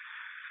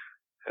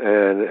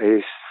 and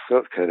I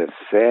felt kind of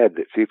sad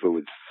that people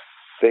would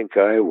think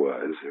I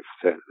was,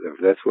 if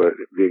that's what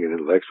being an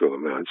intellectual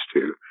amounts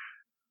to.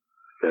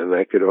 And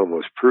I could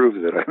almost prove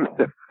that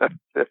I'm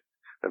not.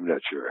 I'm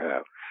not sure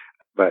how.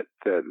 But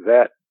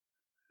that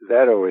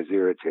always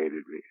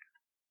irritated me.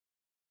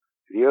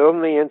 The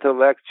only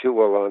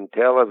intellectual on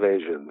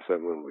television,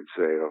 someone would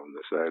say on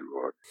the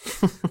sidewalk.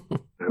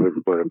 I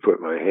would want to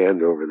put my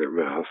hand over their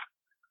mouth.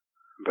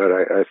 But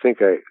I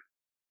think I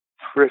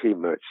pretty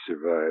much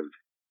survived.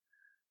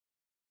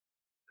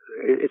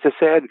 It's a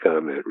sad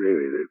comment,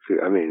 really.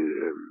 I mean,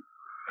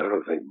 I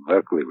don't think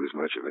Buckley was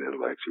much of an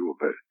intellectual,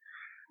 but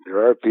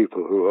there are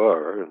people who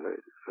are. And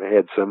I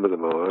had some of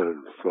them on,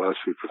 and a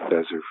philosophy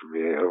professor from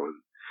Yale, and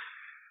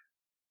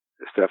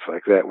stuff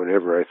like that,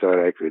 whenever I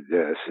thought I could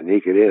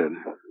sneak it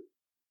in.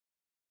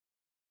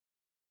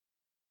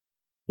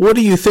 What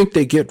do you think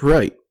they get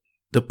right,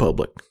 the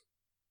public,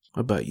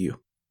 about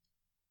you?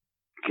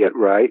 Get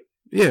right?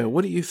 Yeah,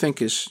 what do you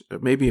think is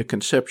maybe a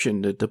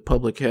conception that the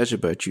public has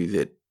about you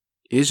that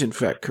is in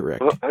fact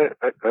correct? Well,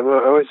 I'm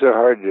always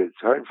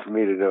it's hard for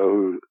me to know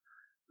who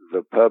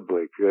the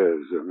public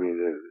is. I mean,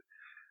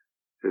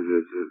 is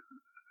it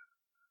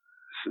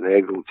a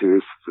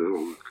snaggletooth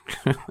little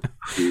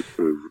creep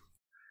who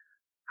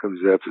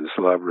comes up and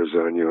slobbers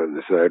on you on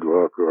the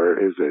sidewalk, or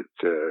is it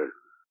the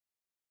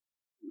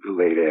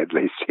late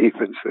Adlai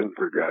Stevenson,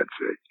 for God's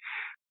sake?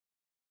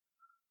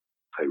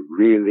 I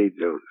really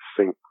don't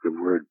think the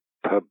word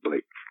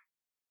public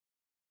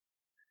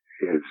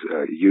is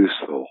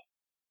useful.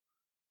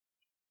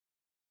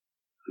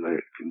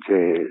 It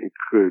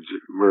includes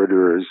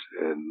murderers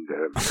and...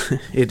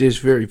 It is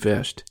very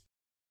vast.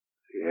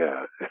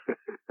 Yeah.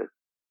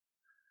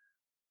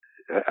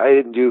 I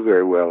didn't do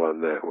very well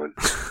on that one.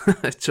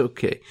 That's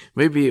okay.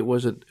 Maybe it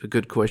wasn't a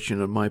good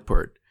question on my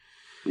part.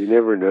 You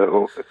never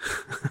know.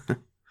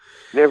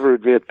 Never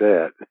admit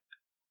that.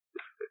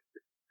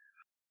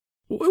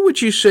 What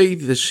would you say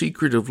the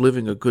secret of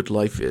living a good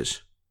life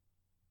is?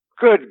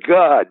 Good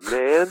God,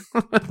 man.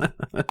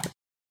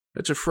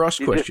 That's a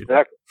Frost question.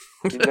 You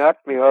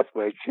knocked me off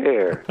my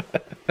chair.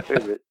 Wait a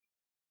minute.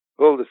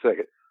 Hold a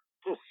second.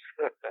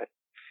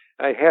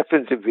 I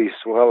happen to be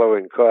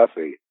swallowing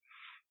coffee.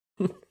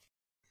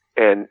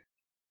 And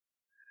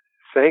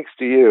thanks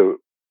to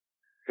you,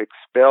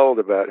 expelled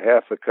about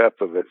half a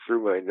cup of it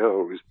through my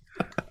nose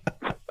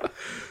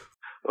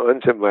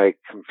onto my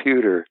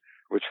computer,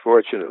 which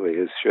fortunately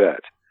is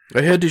shut.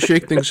 I had to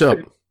shake things up.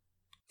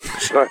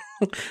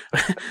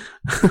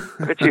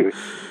 Aren't you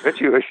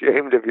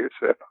ashamed of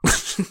yourself?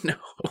 No.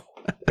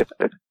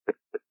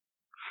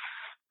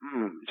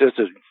 Just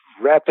a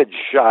rapid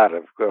shot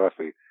of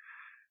coffee.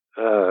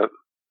 I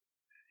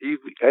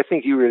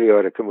think you really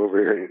ought to come over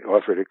here and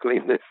offer to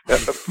clean this up.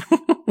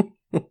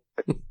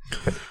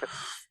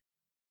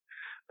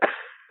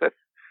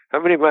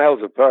 How many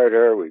miles apart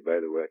are we, by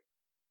the way?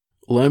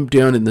 Well, I'm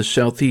down in the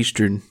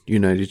southeastern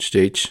United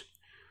States,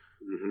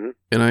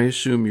 and I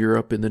assume you're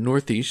up in the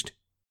northeast.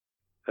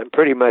 I'm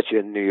pretty much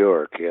in New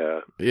York,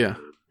 yeah. Yeah.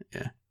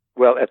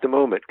 Well, at the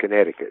moment,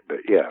 Connecticut, but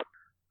yeah,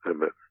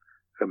 I'm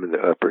in the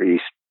Upper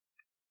East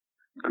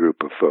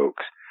group of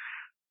folks.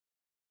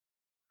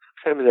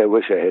 Sometimes I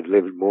wish I had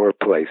lived more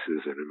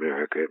places in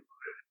America.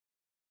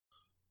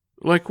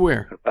 Like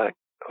where? I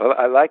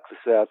like the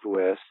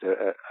Southwest.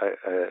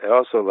 I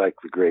also like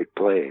the Great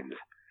Plains.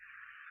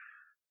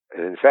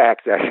 And in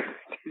fact, I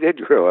did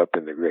grow up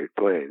in the Great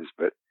Plains,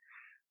 but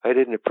I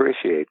didn't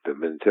appreciate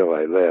them until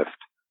I left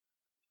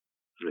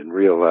and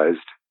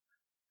realized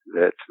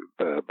that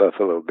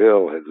Buffalo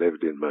Bill had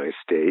lived in my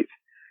state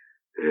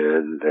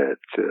and that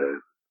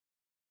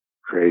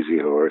Crazy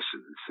Horse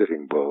and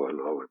Sitting Bull and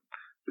all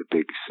the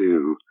Big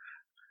Sioux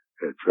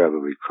had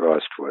probably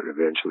crossed what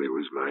eventually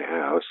was my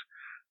house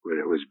when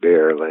it was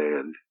bare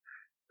land.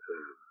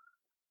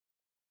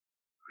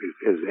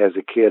 As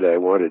a kid, I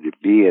wanted to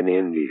be an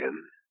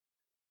Indian,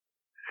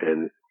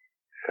 and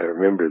I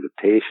remember the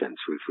patience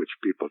with which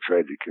people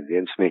tried to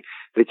convince me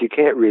that you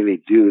can't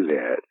really do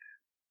that.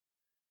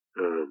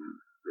 And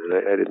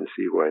I didn't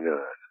see why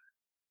not.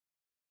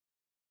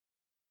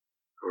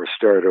 Or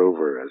start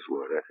over as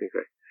one. I think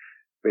I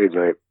made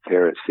my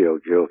parents feel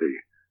guilty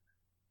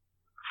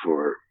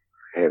for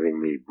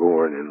having me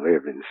born and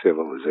live in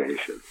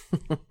civilization.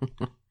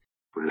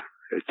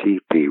 A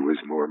teepee was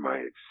more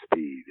my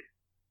speed.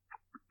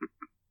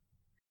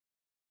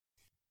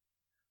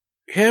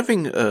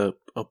 Having a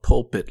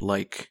pulpit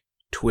like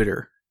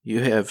Twitter,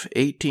 you have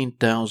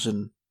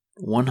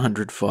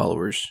 18,100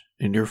 followers,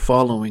 and you're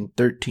following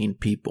 13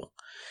 people.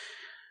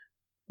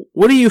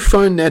 What do you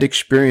find that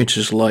experience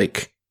is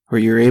like, where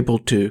you're able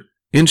to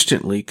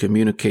instantly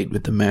communicate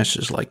with the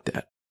masses like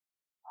that?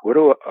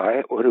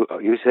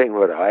 Are you saying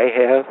what I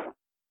have?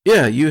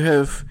 Yeah, you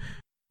have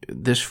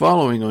this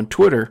following on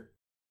Twitter.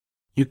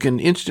 You can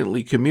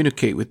instantly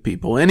communicate with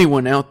people.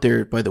 Anyone out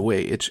there, by the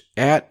way, it's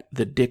at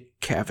the Dick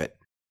Cavett.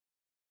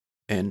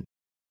 And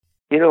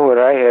you know what,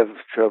 I have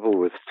trouble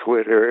with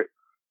Twitter,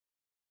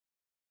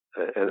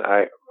 and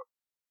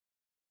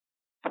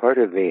part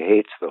of me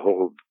hates the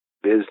whole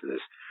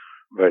business,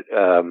 but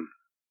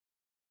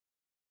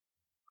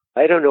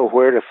I don't know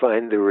where to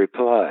find the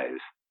replies.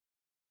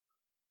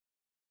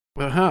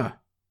 Uh-huh.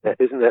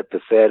 Isn't that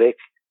pathetic?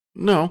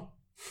 No.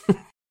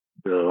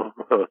 No.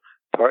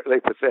 Partly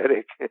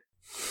pathetic.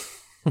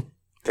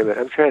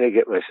 I'm trying to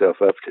get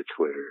myself up to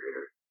Twitter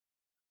here.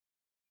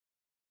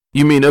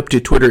 You mean up to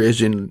Twitter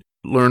as in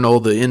learn all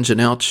the ins and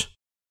outs?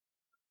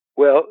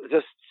 Well,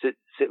 just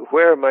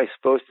where am I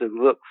supposed to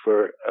look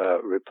for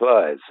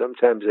replies?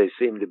 Sometimes they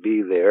seem to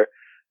be there,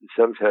 and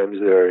sometimes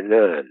there are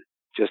none.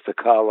 Just a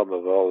column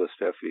of all the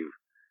stuff you've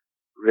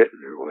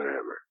written or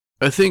whatever.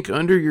 I think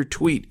under your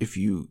tweet, if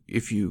you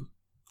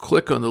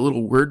click on the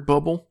little word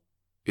bubble,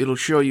 it'll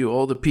show you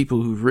all the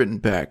people who've written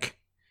back.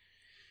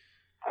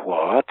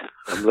 What?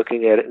 I'm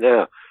looking at it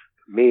now.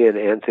 Me and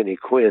Anthony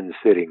Quinn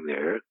sitting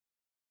there.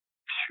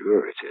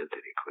 Sure, it's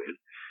Anthony Quinn.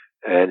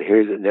 And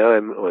now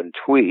I'm on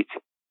tweet,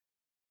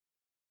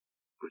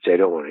 which I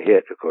don't want to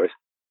hit, of course.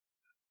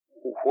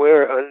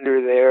 Where under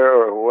there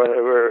or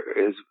whatever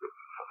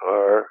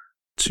are...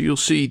 So you'll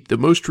see the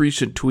most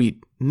recent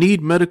tweet,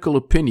 need medical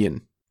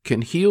opinion.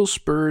 Can heel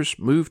spurs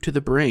move to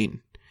the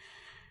brain?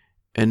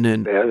 And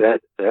then... Yeah,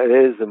 that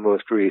is the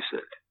most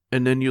recent.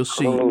 And then you'll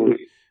see... Yeah.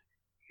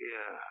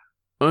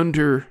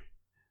 Under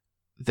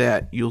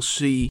that, you'll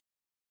see...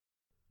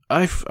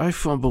 I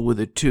fumble with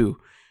it too.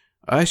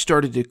 I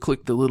started to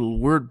click the little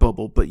word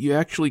bubble, but you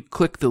actually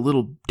click the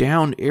little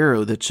down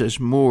arrow that says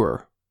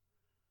more.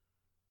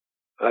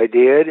 I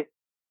did?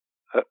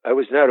 I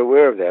was not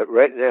aware of that.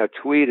 Right now,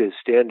 tweet is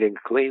standing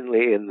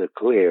cleanly in the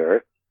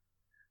clear.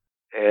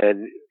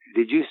 And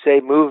did you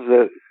say move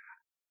the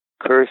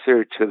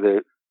cursor to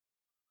the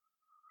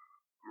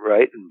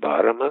right and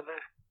bottom of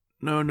it?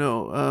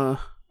 No.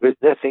 There's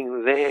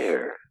nothing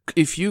there.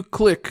 If you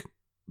click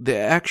the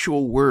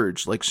actual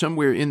words, like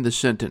somewhere in the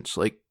sentence,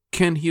 like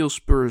can heel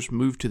spurs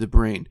move to the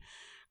brain,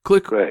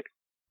 click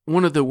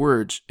one of the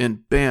words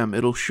and bam,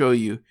 it'll show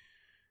you.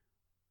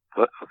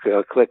 Okay,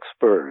 I'll click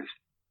spurs.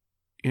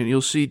 And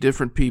you'll see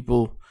different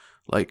people,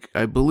 like,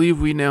 I believe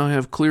we now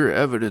have clear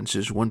evidence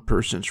is one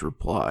person's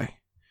reply.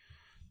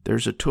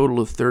 There's a total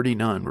of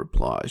 39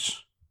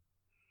 replies.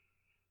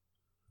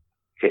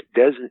 It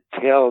doesn't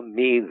tell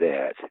me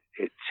that.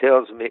 It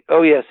tells me,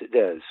 oh yes, it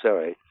does,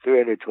 sorry,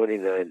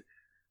 329.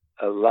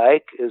 A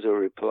like is a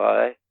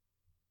reply?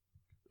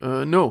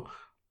 No,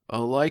 a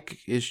like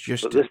is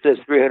just... Well, this says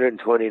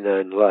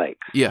 329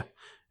 likes. Yeah,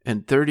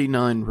 and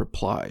 39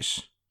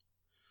 replies.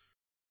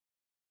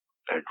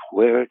 And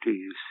where do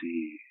you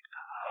see?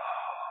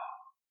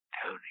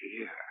 Oh, down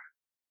here.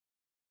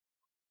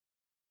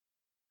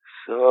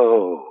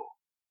 So.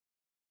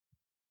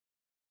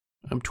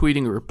 I'm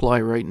tweeting a reply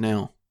right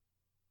now.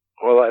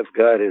 All I've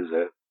got is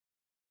a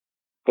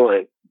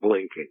blank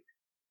blinking.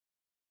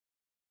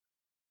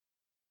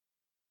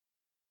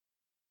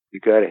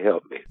 You got to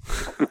help me.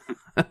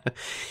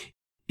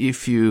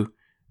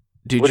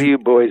 What do you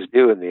boys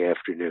do in the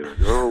afternoon?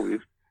 Oh, we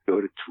go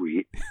to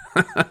tweet.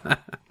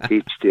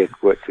 Teach Dick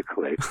what to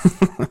click.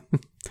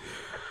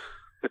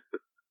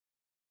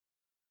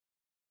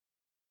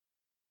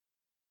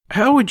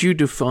 How would you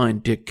define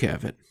Dick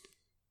Cavett?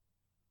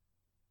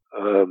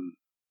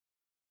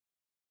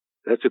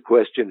 That's a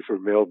question for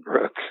Mel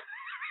Brooks.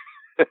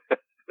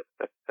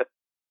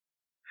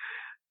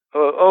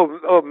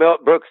 Mel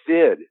Brooks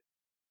did.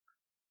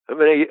 I'm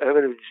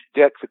gonna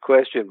deck the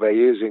question by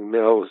using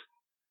Mel's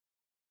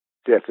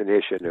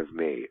definition of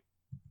me.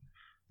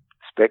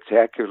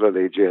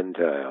 Spectacularly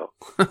Gentile.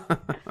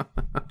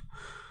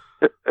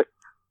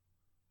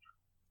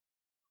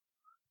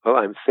 Well,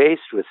 I'm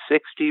faced with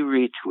 60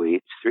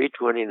 retweets,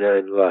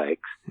 329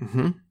 likes.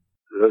 Mm-hmm.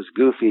 Those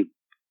goofy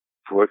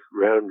pork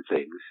round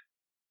things.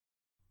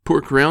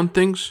 Pork round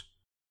things?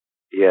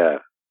 Yeah.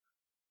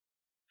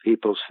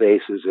 People's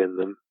faces in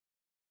them.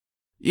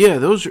 Yeah,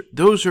 those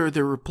are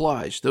the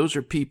replies. Those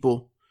are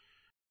people.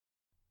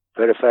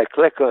 But if I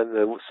click on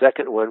the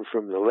second one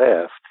from the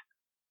left,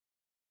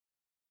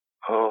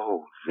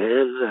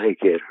 then I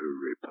get her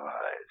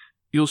replies.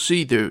 You'll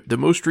see the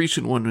most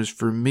recent one is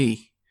for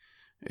me.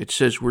 It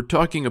says, we're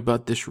talking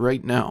about this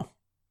right now.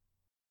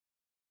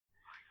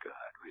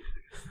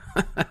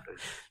 Oh, my God.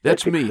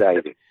 That's me.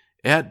 Exciting.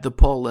 At the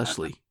Paul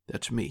Leslie.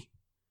 That's me.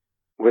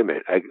 Wait a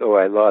minute. I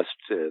lost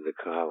the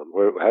column.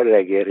 How did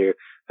I get here?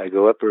 I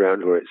go up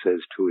around where it says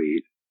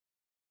tweet.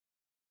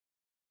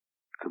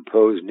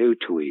 Compose new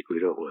tweet. We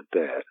don't want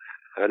that.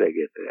 How did I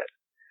get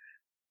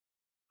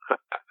that?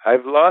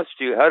 I've lost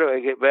you. How do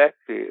I get back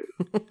to you?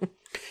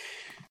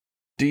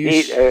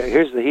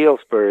 Here's the heel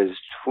spurs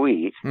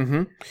tweet.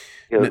 Mm-hmm.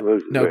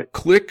 Now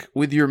click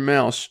with your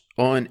mouse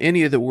on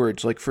any of the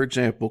words. Like, for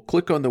example,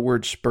 click on the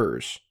word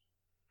spurs.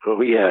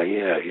 Oh,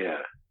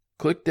 yeah.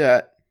 Click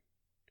that.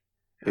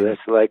 So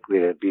that's likely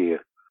to be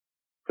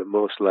the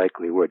most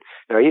likely word.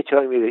 Now, are you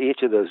telling me that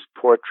each of those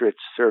portrait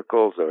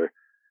circles or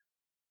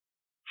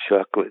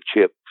chocolate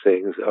chip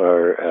things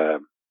are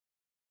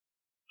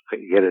I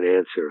can get an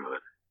answer on?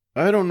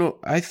 I don't know.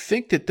 I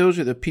think that those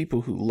are the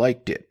people who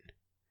liked it.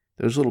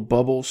 Those little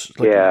bubbles.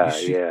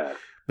 Yeah.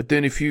 But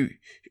then if you...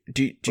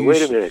 Wait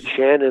a minute.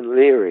 Shannon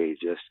Leary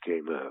just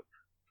came up.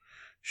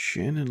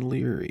 Shannon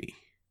Leary.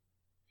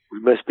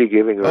 We must be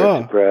giving her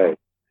a surprise.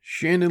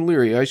 Shannon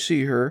Leary. I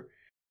see her.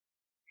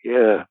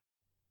 Yeah.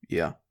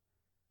 Yeah.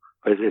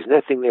 But there's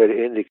nothing there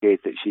to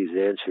indicate that she's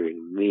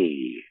answering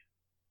me.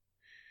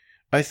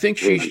 I think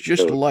she's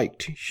just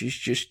liked. She's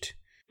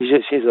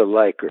a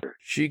liker.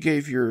 She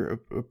gave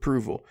your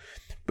approval.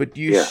 But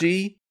you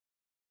see...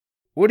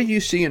 What are you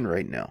seeing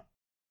right now?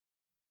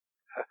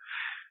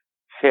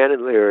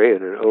 Shannon Leary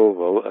in an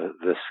oval,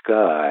 the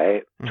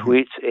sky,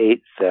 tweets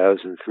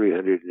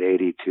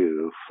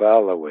 8,382,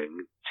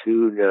 following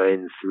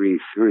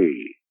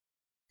 2,933.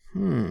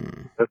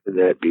 How can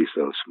that be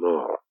so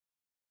small?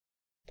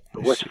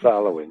 What's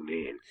following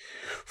mean?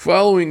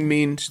 Following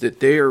means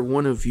that they are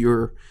one of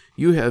you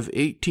have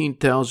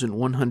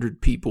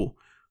 18,100 people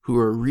who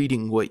are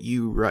reading what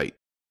you write.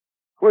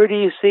 Where do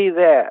you see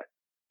that?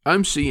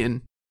 I'm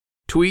seeing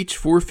tweets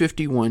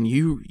 451.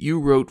 You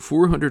wrote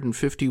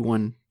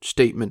 451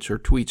 statements or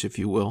tweets, if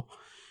you will.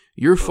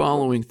 You're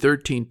following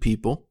 13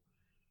 people.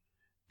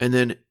 And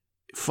then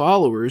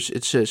followers,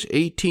 it says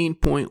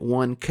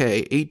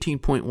 18.1K,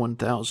 18.1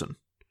 thousand.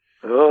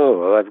 Oh,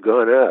 well, I've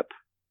gone up.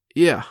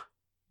 Yeah.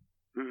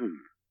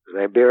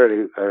 I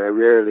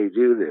rarely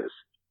do this.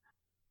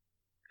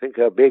 Think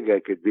how big I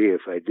could be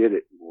if I did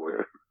it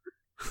more.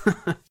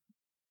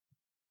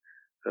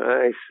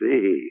 I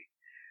see.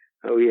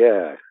 Oh,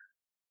 yeah.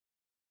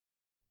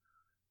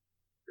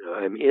 Now,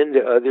 I'm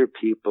into other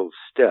people's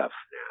stuff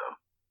now.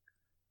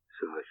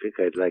 So I think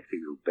I'd like to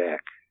go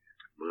back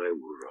to my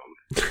world.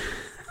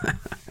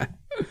 Where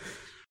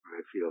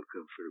I feel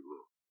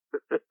comfortable.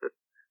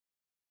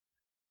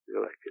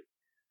 Feel I can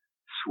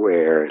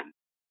swear and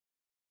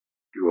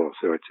do all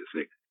sorts of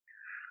things.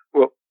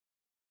 Well,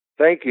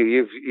 thank you.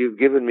 You've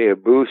given me a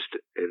boost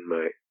in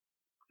my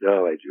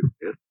knowledge of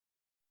it.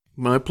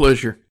 My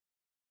pleasure.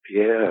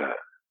 Yeah.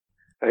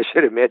 I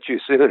should have met you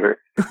sooner.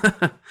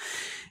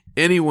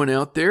 Anyone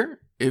out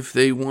there, if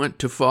they want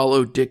to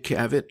follow Dick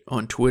Cavett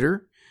on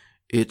Twitter,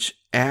 it's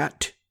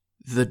at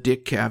the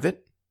Dick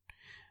Cavett.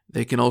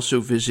 They can also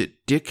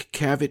visit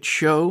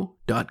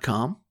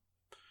dickcavittshow.com,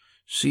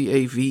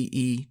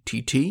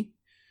 Cavett.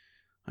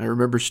 I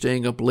remember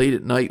staying up late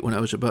at night when I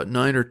was about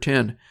 9 or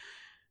 10,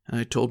 and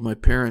I told my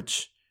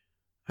parents,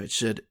 I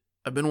said,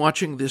 I've been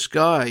watching this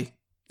guy,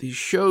 these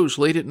shows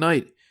late at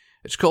night.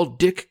 It's called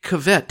Dick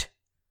Cavett.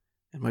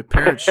 And my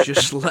parents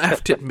just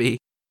laughed at me.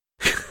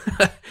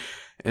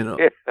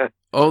 And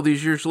all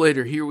these years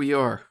later, here we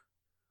are.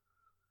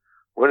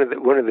 One of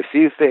the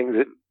few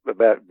things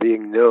about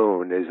being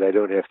known is I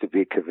don't have to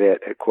be Cavett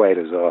quite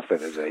as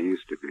often as I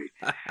used to be.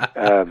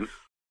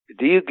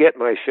 Do you get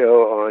my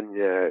show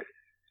on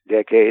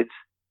Decades?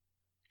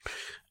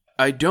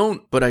 I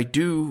don't, but I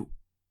do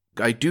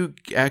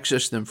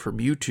access them from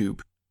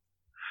YouTube.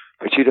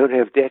 But you don't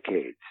have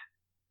Decades.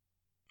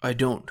 I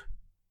don't.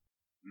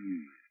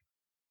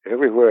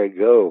 Everywhere I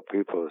go,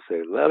 people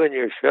say, loving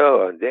your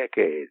show on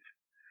Decades.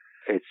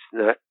 It's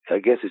not, I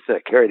guess it's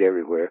not carried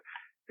everywhere.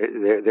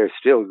 They're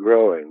still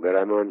growing, but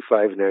I'm on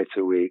 5 nights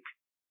a week,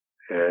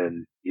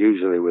 and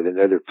usually with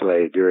another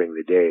play during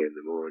the day in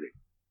the morning.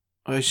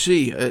 I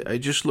see. I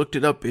just looked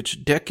it up. It's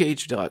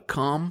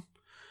decades.com.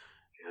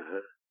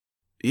 Uh-huh.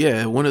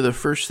 Yeah, one of the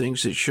first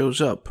things that shows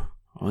up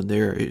on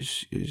there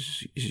is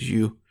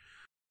you.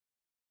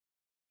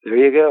 There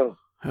you go.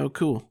 How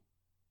cool.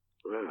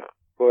 Wow.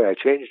 Boy, I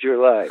changed your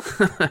life.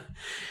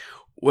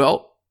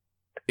 Well,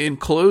 in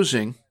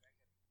closing,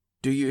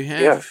 do you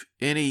have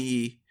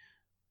any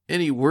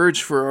words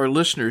for our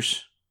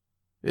listeners?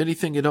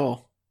 Anything at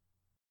all?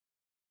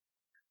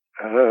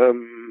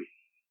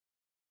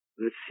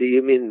 Let's see,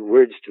 you mean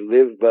words to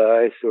live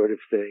by sort of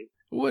thing?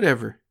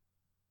 Whatever.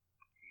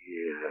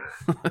 Yeah.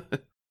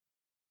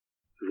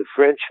 The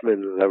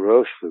Frenchman La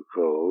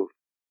Rochefoucauld.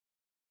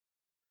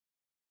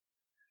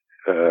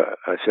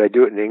 Should I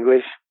do it in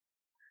English?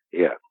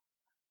 Yeah.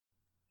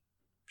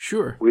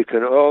 Sure. We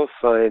can all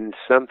find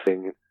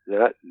something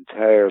not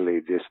entirely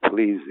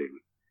displeasing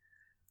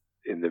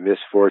in the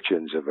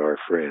misfortunes of our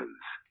friends.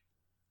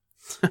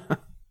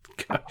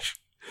 Gosh.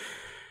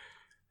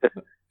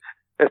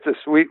 That's a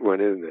sweet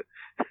one, isn't it?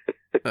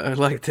 I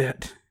like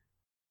that.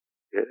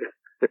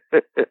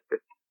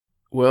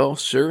 Well,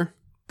 sir,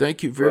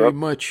 thank you very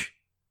much.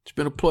 It's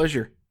been a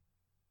pleasure.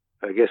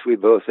 I guess we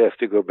both have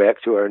to go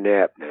back to our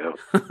nap now.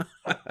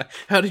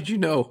 How did you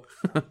know?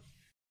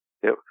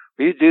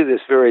 You do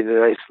this very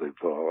nicely,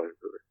 Paul.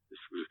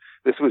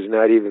 This was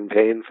not even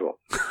painful.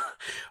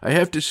 I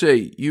have to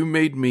say, you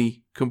made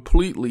me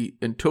completely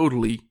and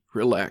totally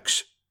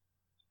relax.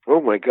 Oh,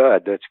 my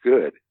God, that's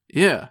good.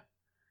 Yeah.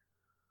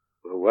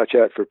 Well, watch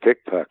out for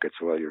pickpockets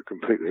while you're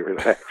completely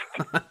relaxed.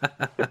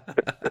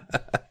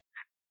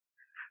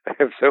 I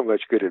have so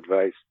much good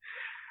advice.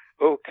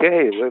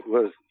 Okay,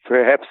 well,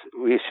 perhaps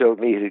we shall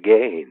meet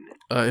again.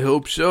 I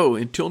hope so.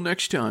 Until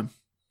next time.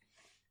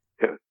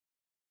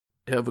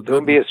 Have a good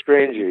Don't be a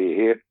stranger, you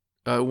hear?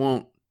 I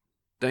won't.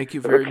 Thank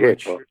you very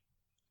much. Paul.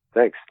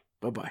 Thanks.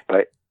 Bye-bye.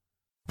 Bye.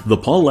 The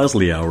Paul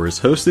Leslie Hour is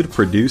hosted,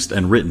 produced,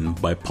 and written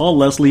by Paul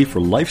Leslie for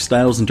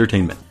Lifestyles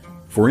Entertainment.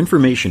 For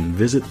information,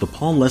 visit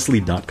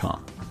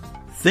thepaulleslie.com.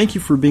 Thank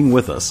you for being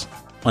with us.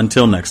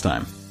 Until next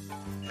time.